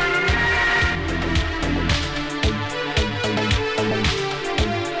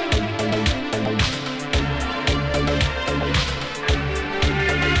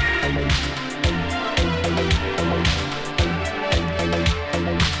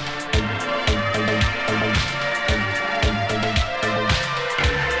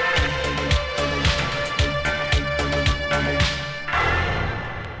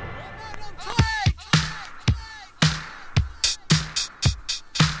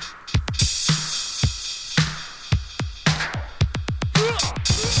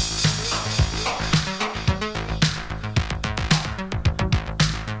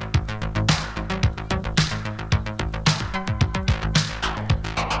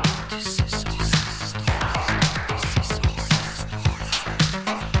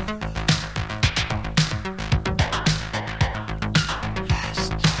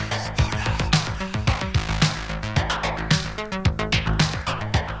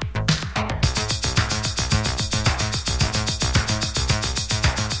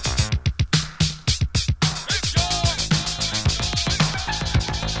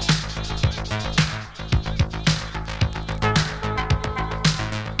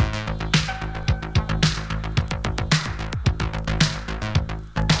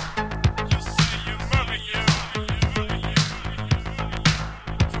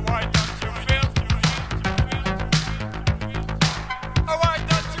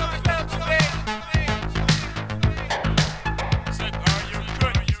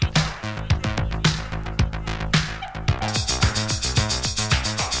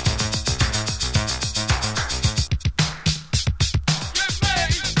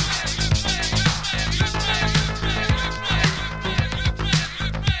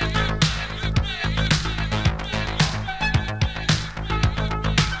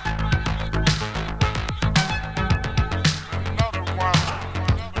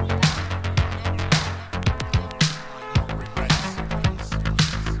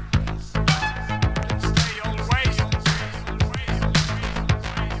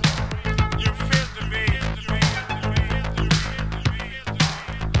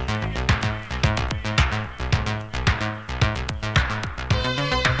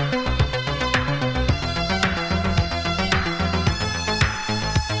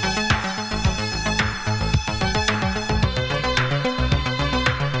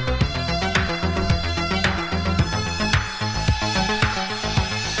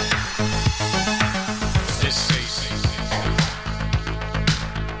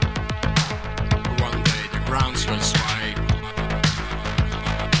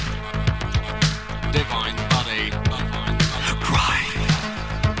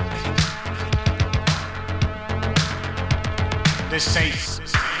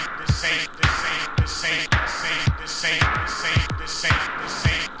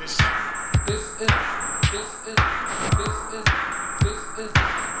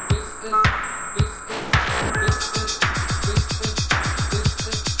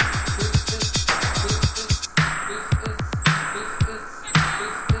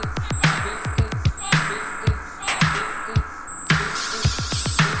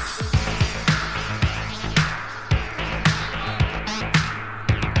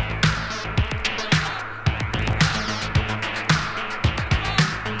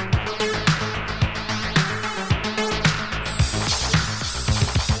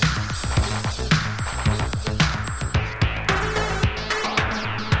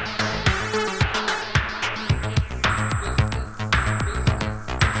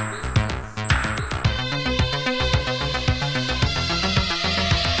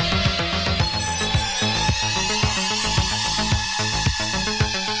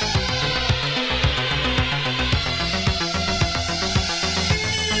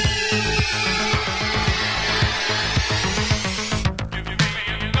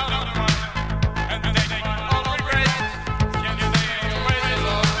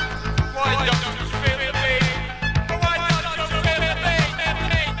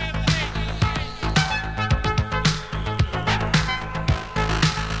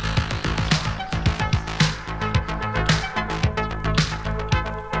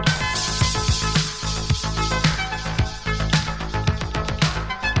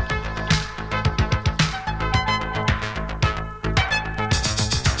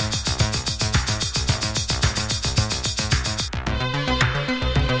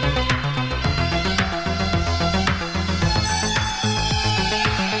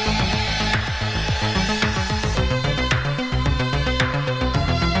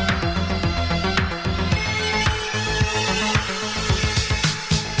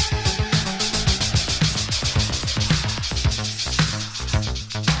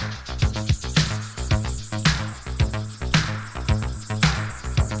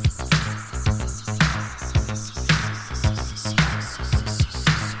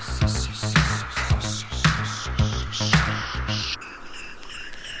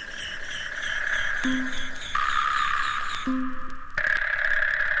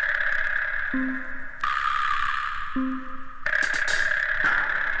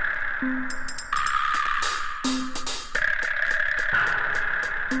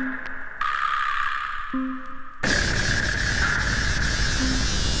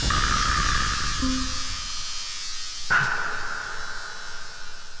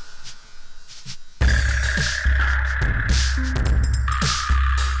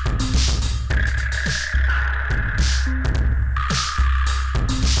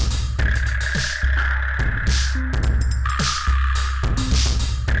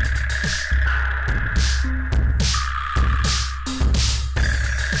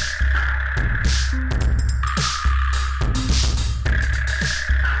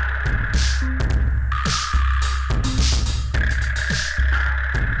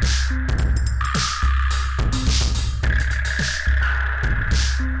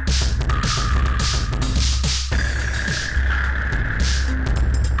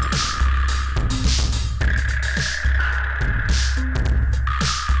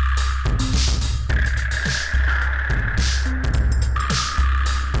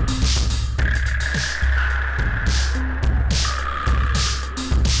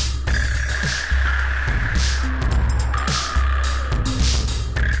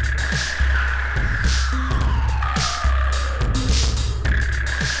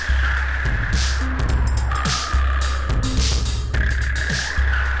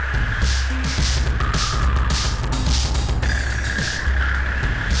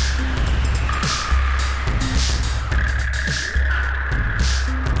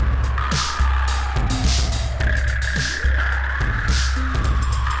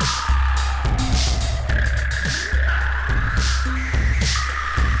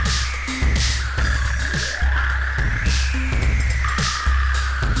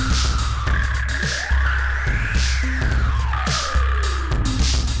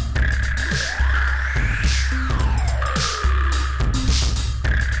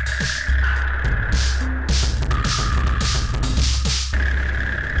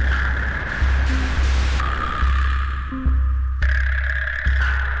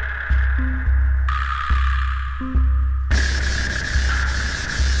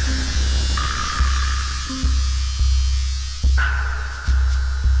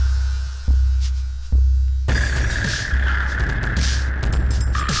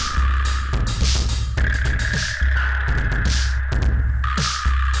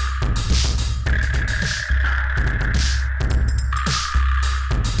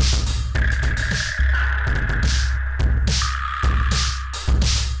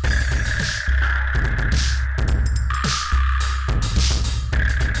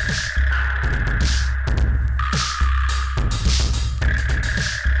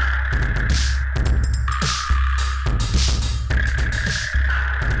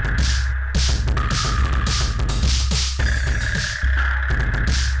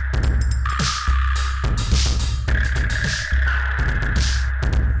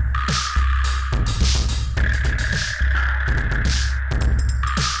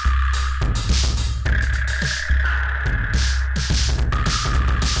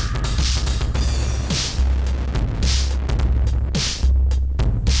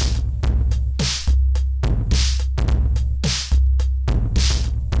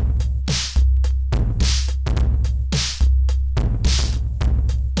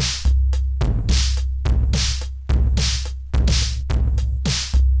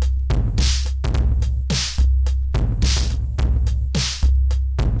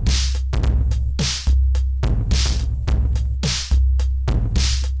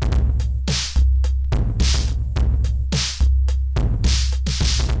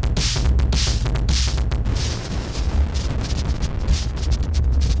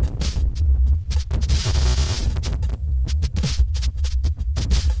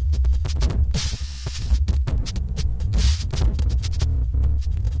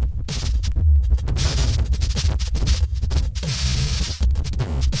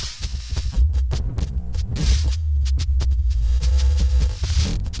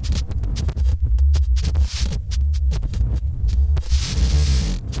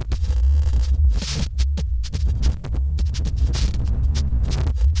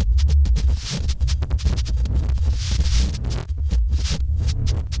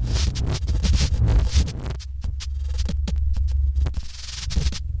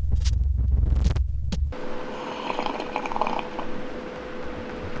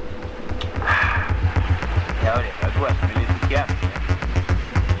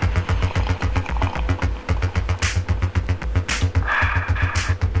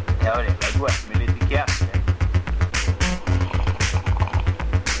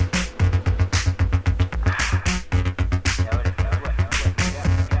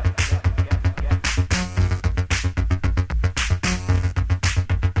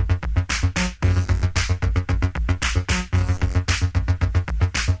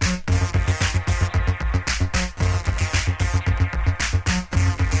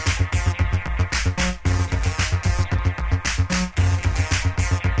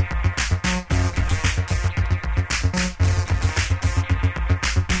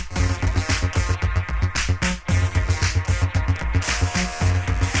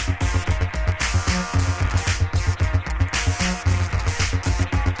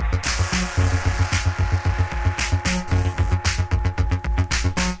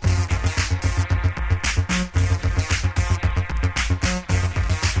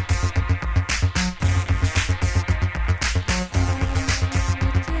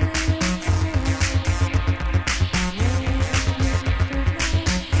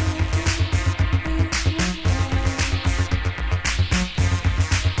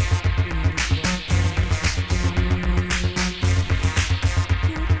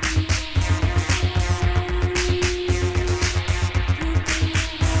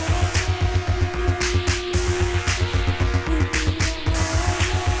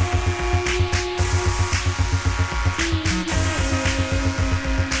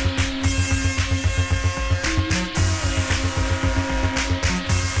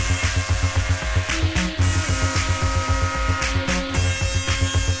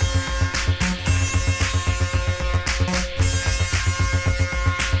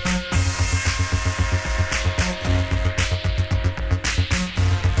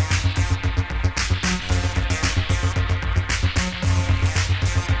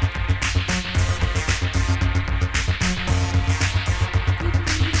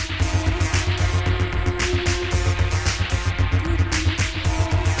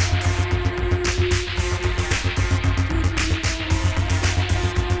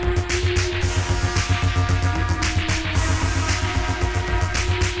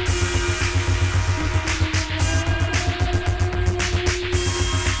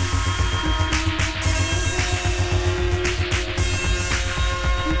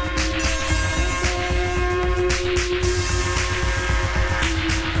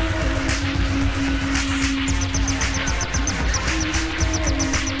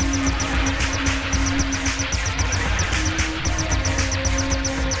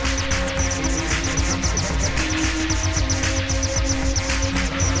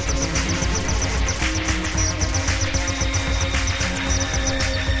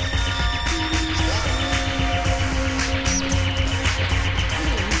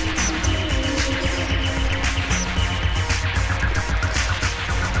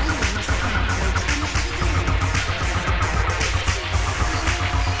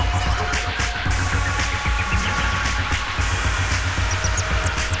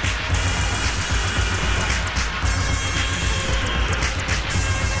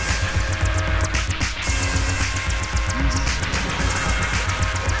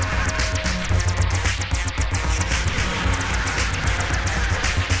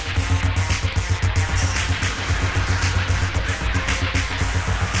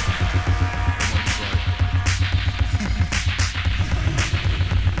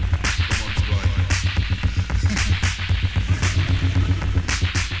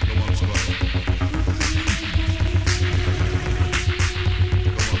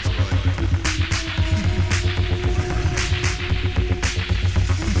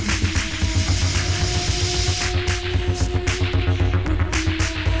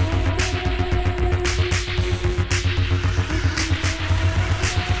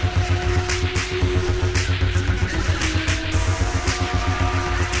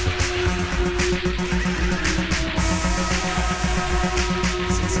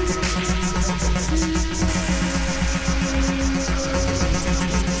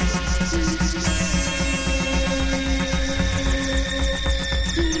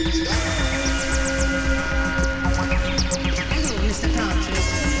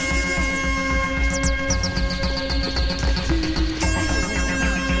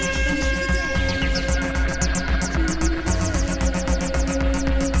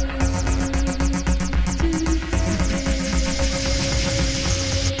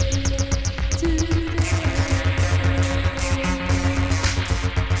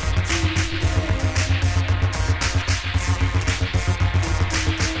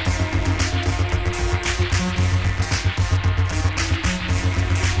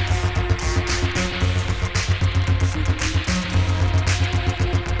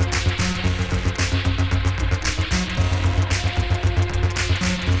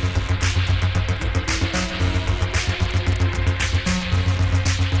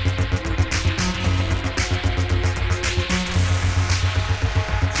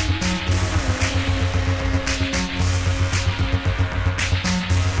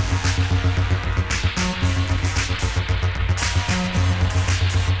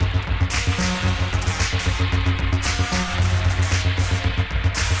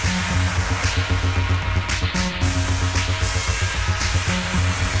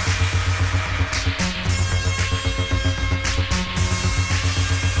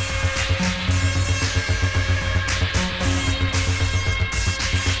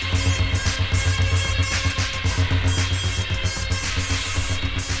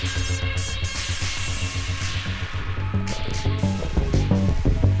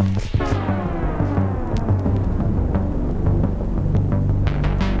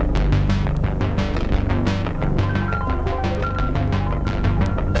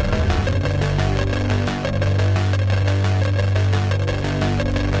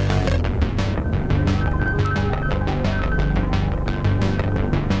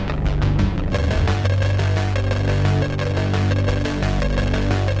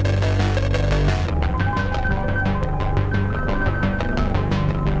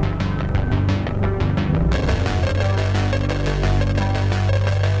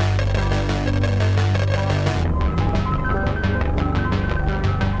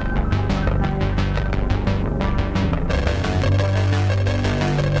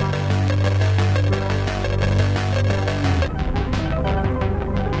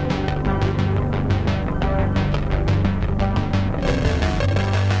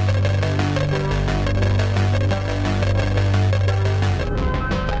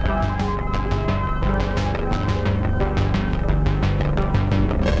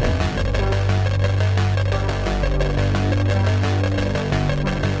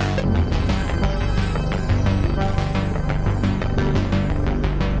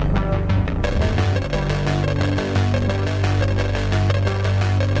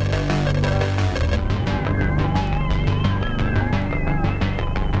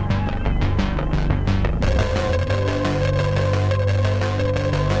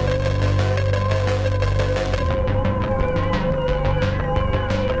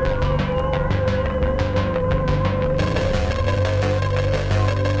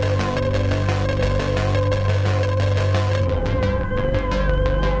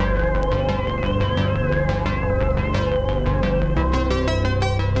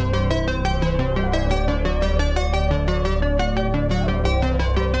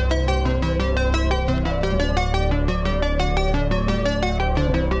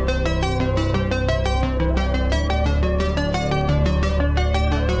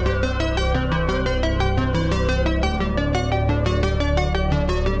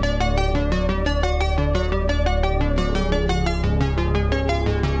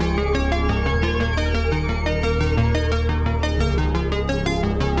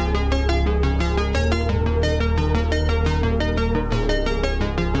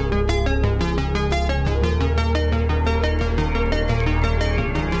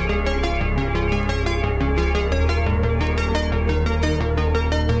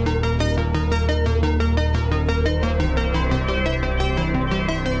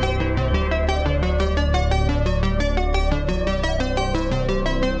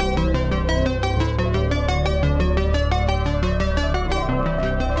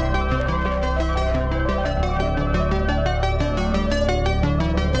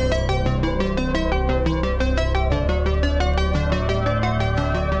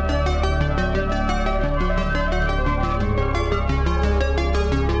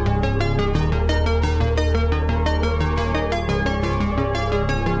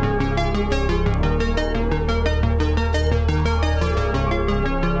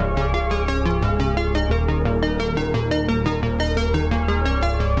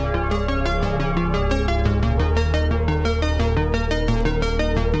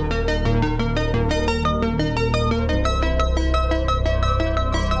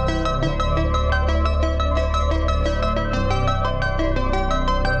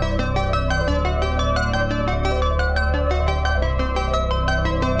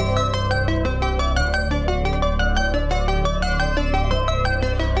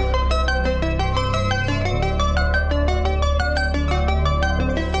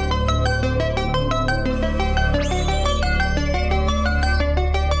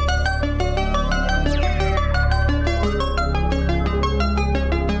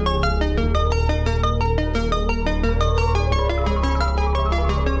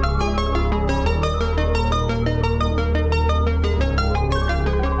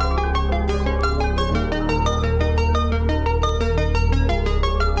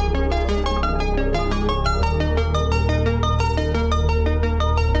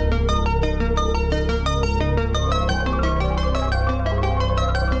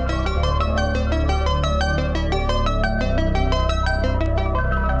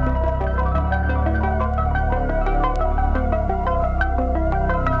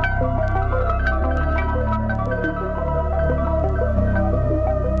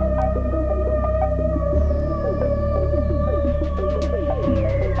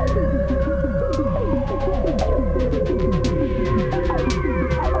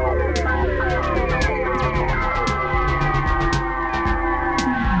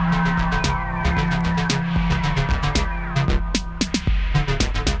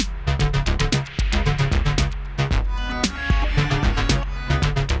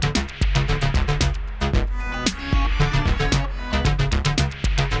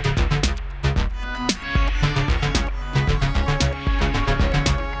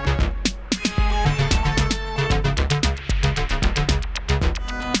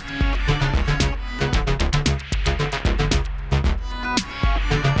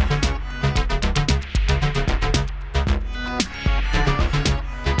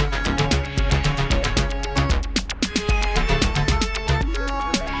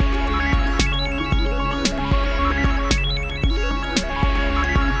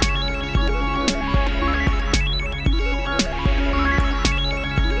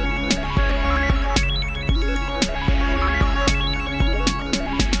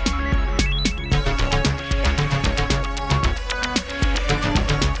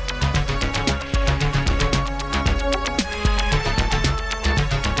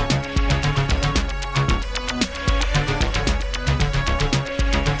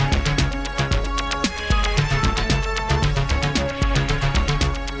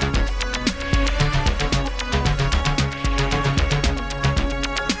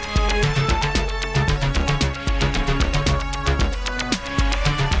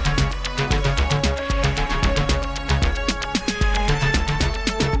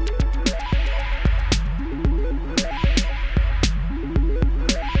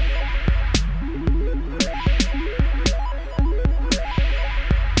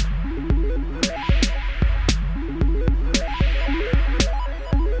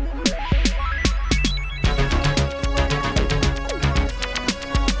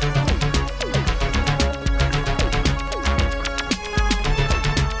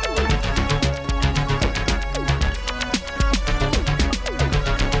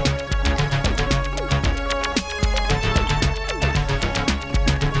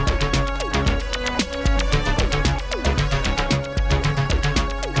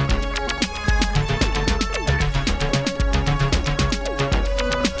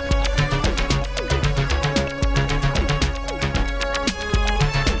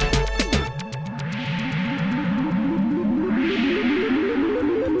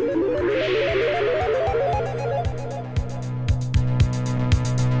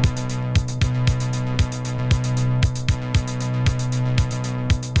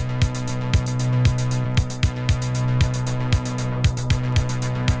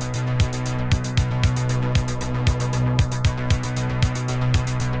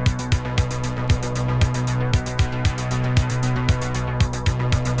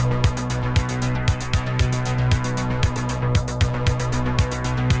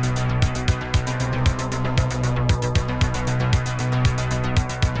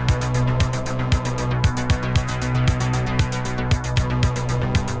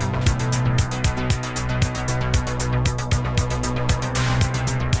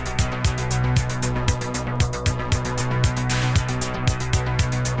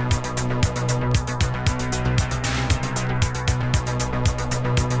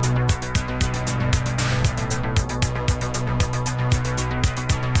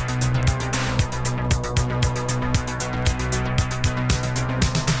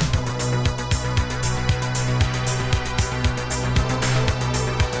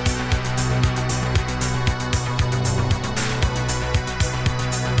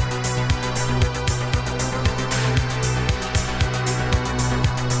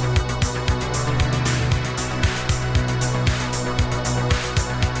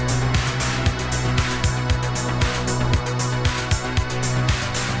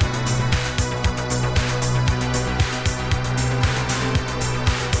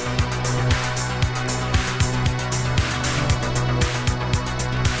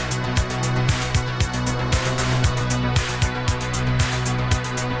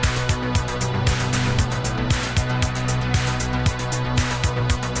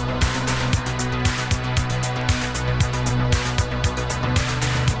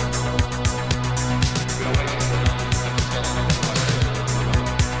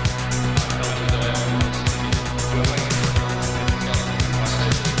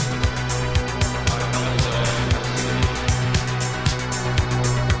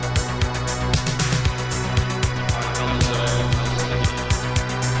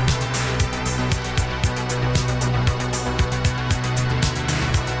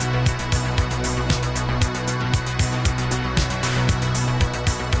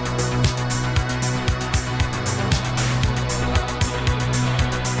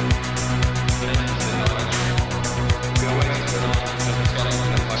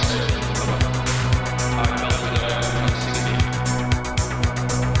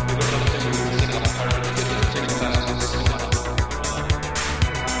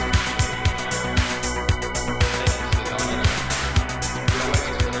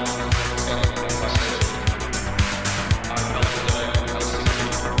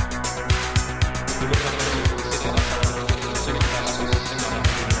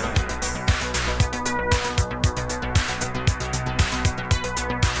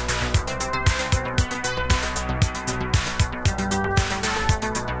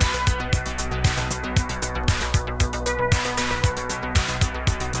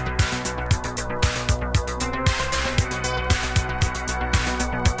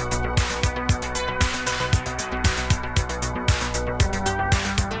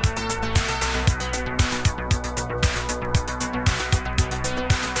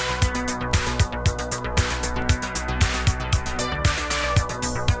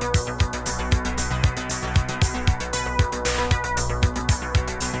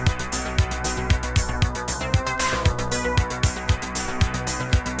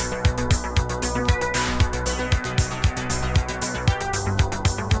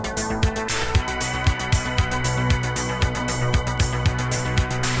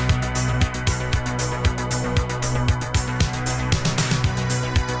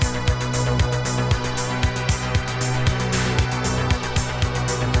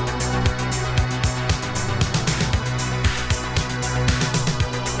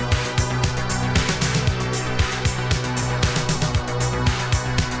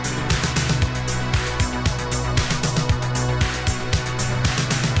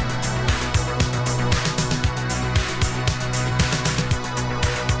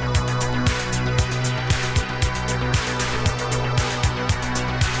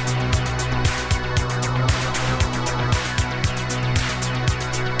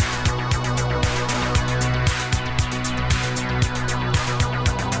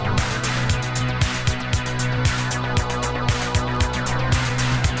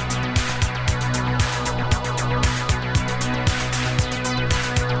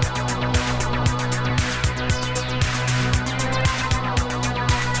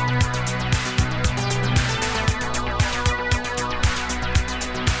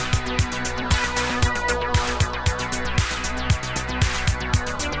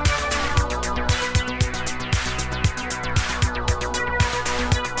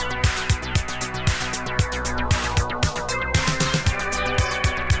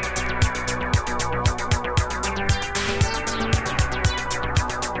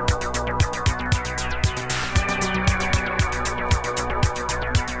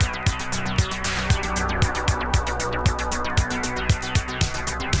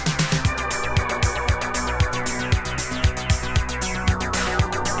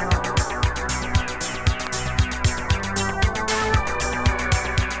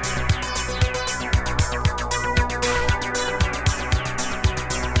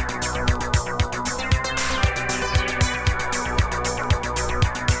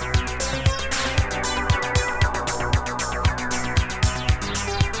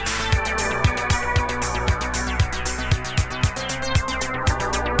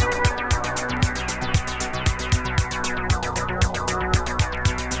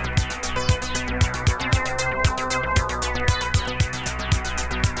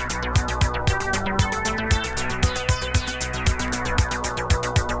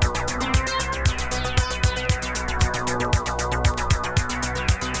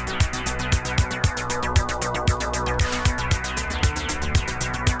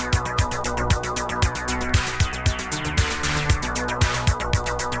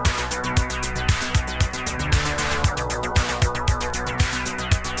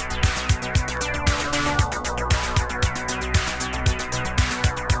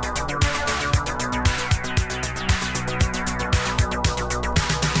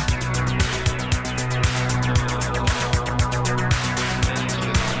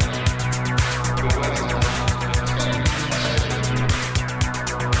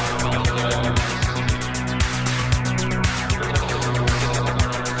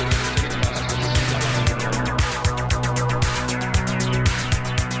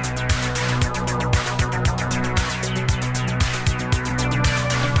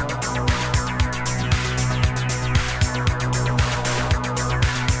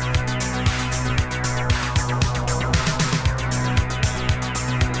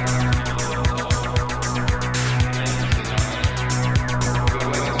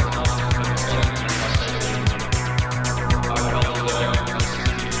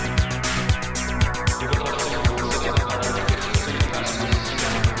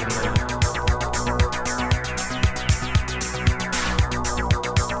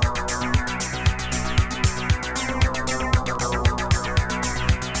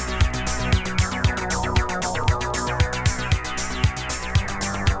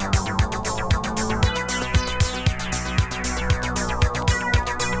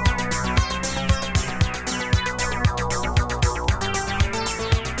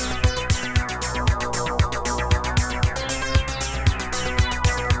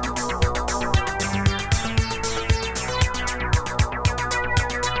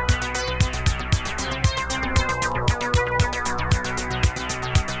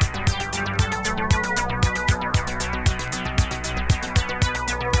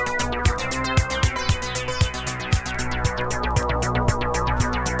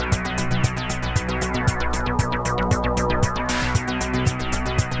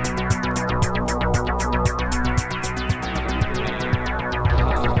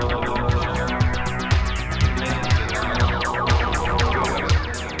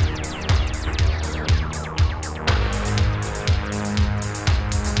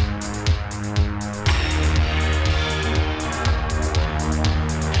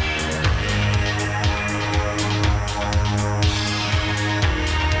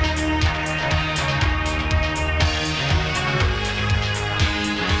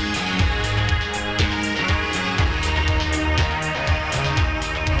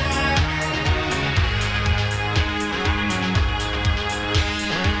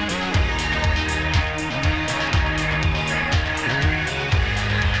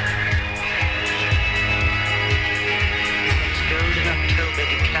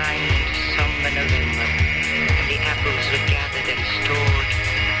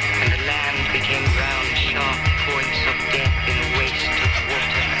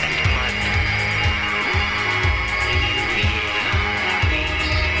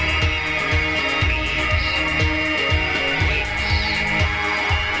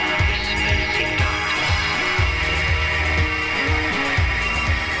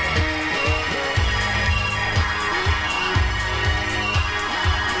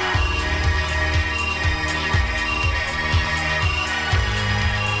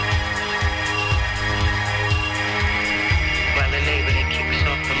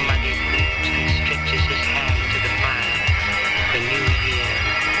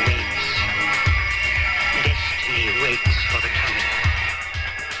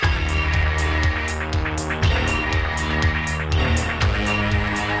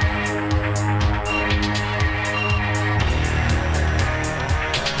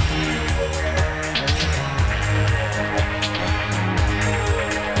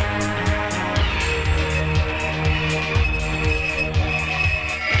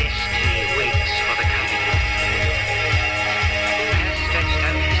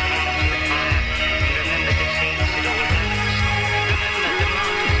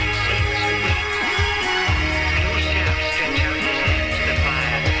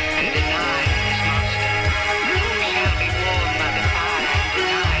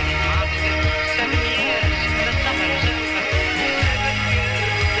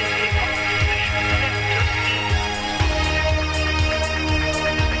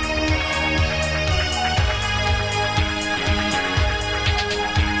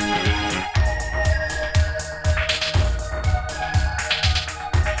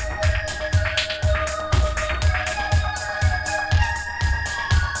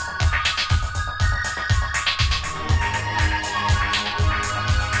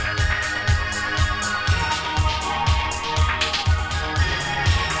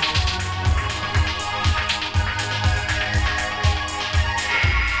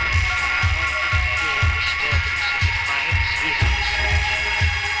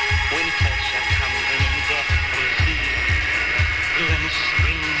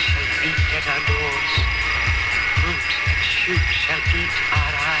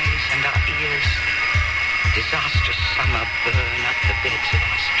 disastrous summer burn up the beds of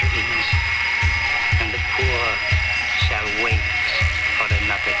our streams, and the poor shall wait for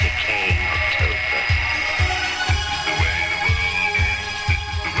another decaying October.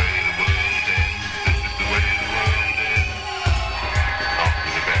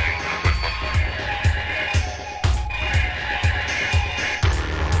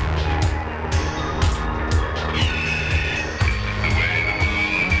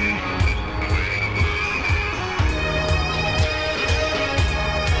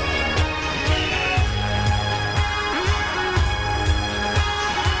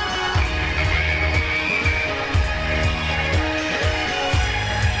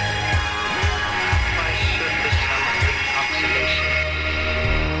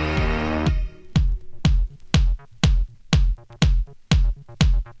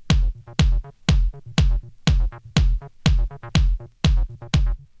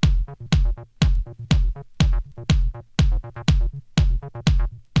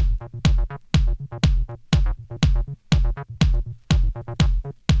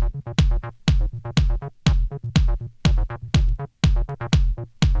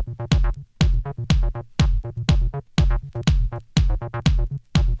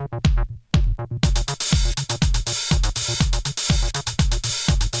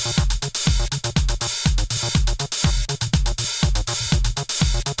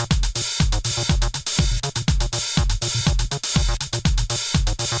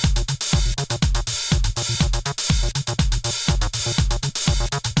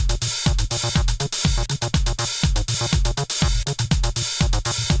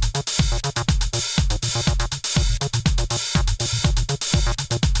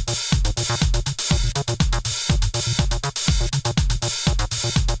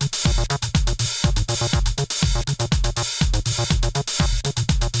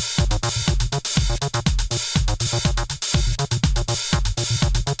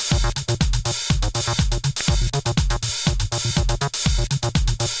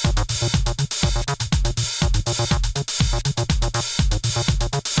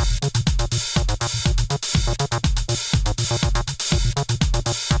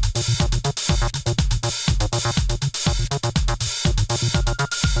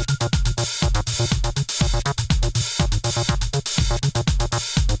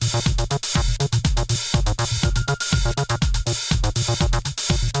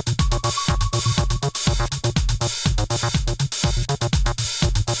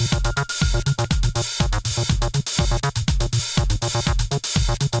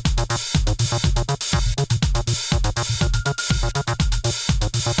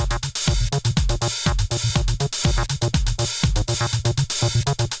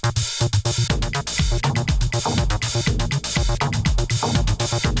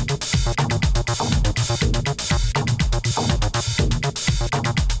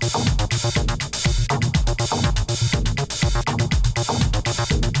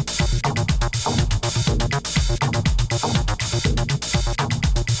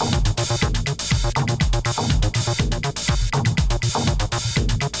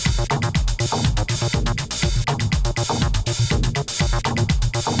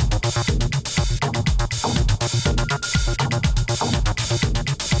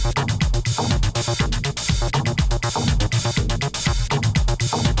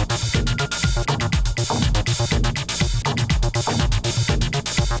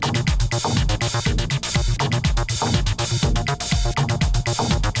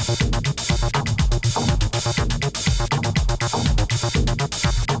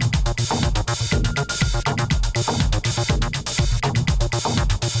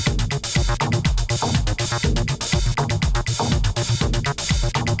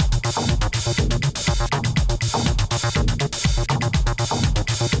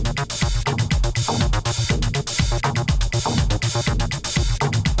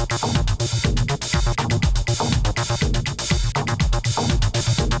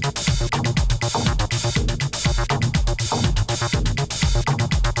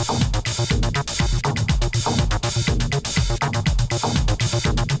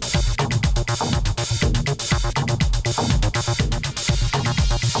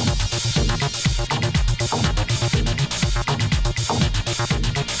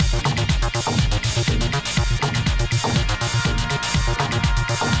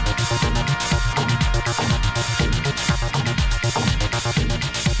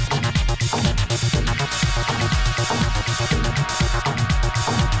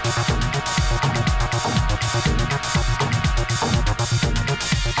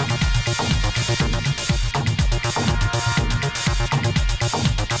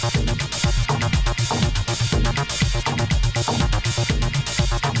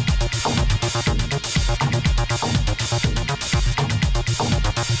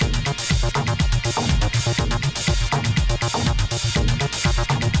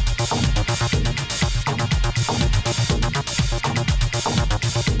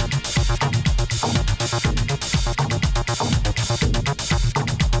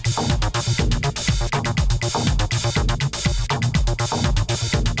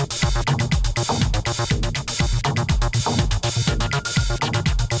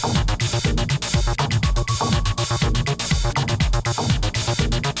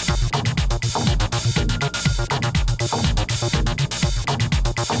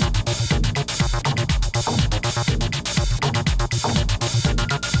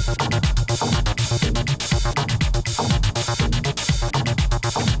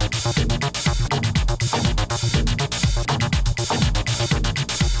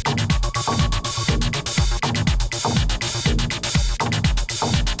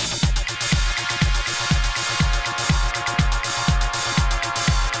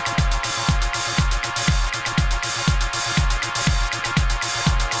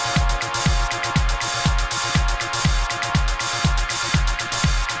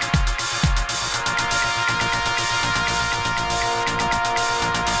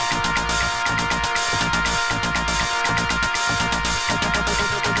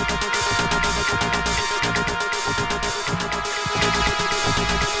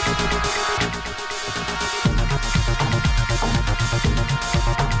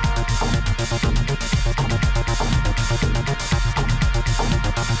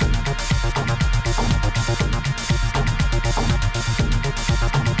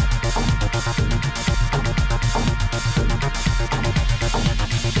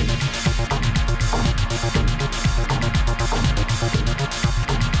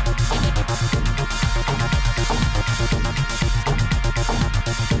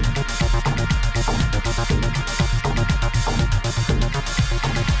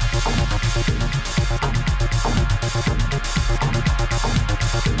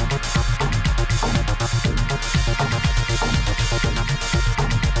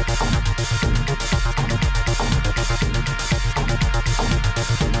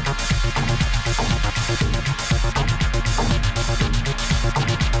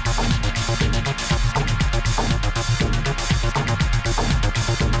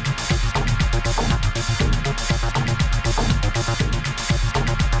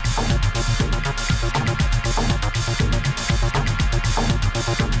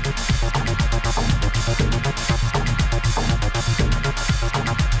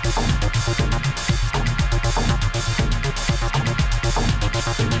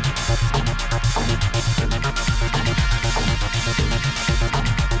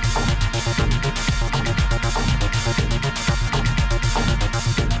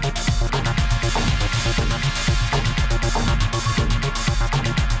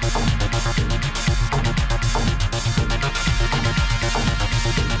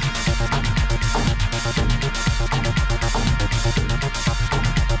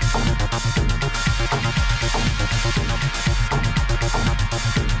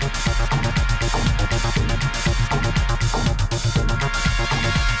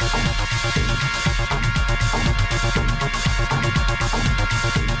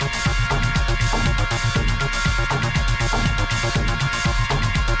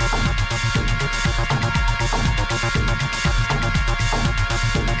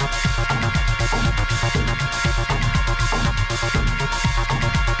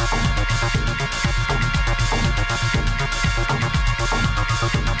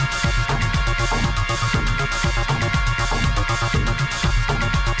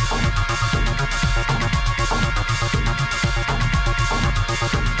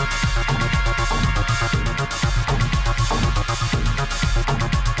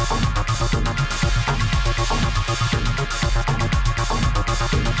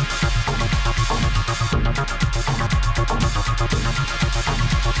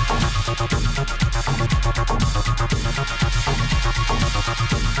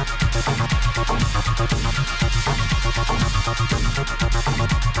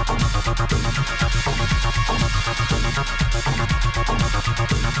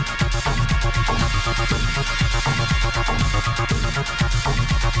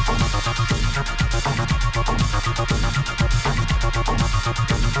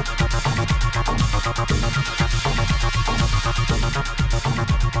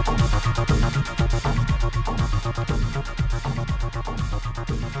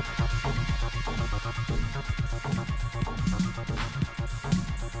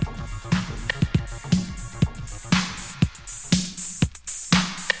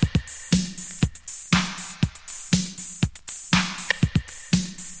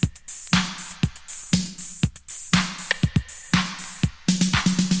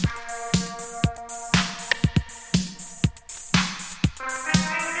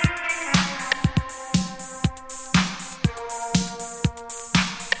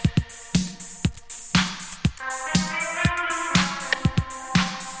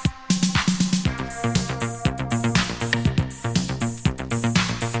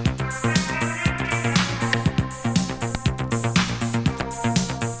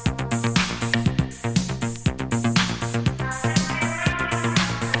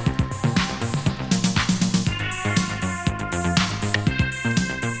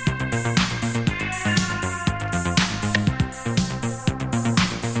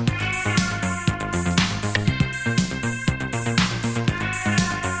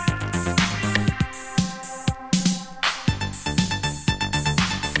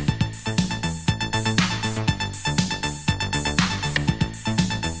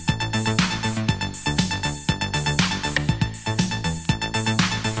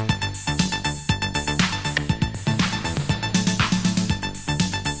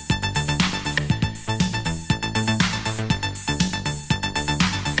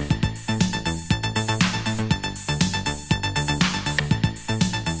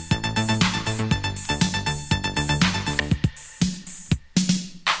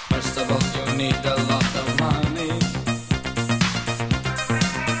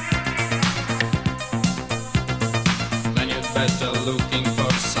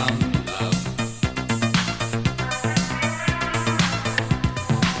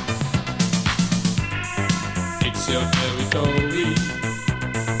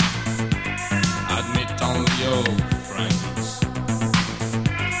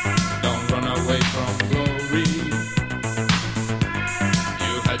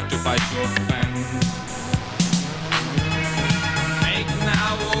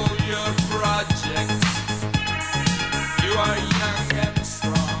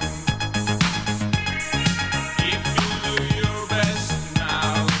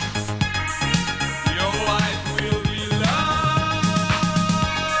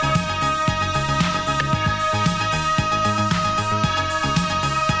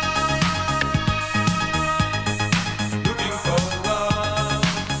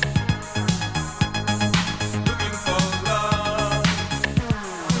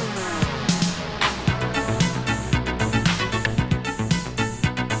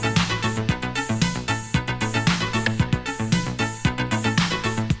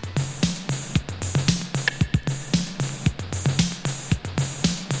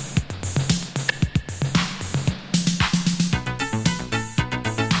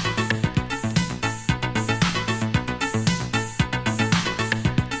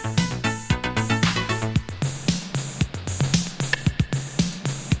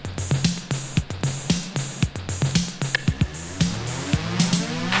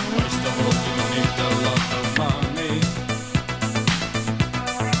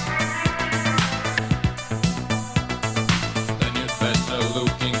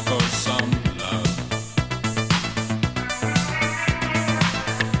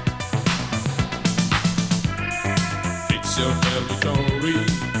 Your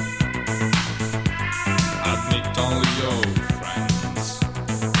territory.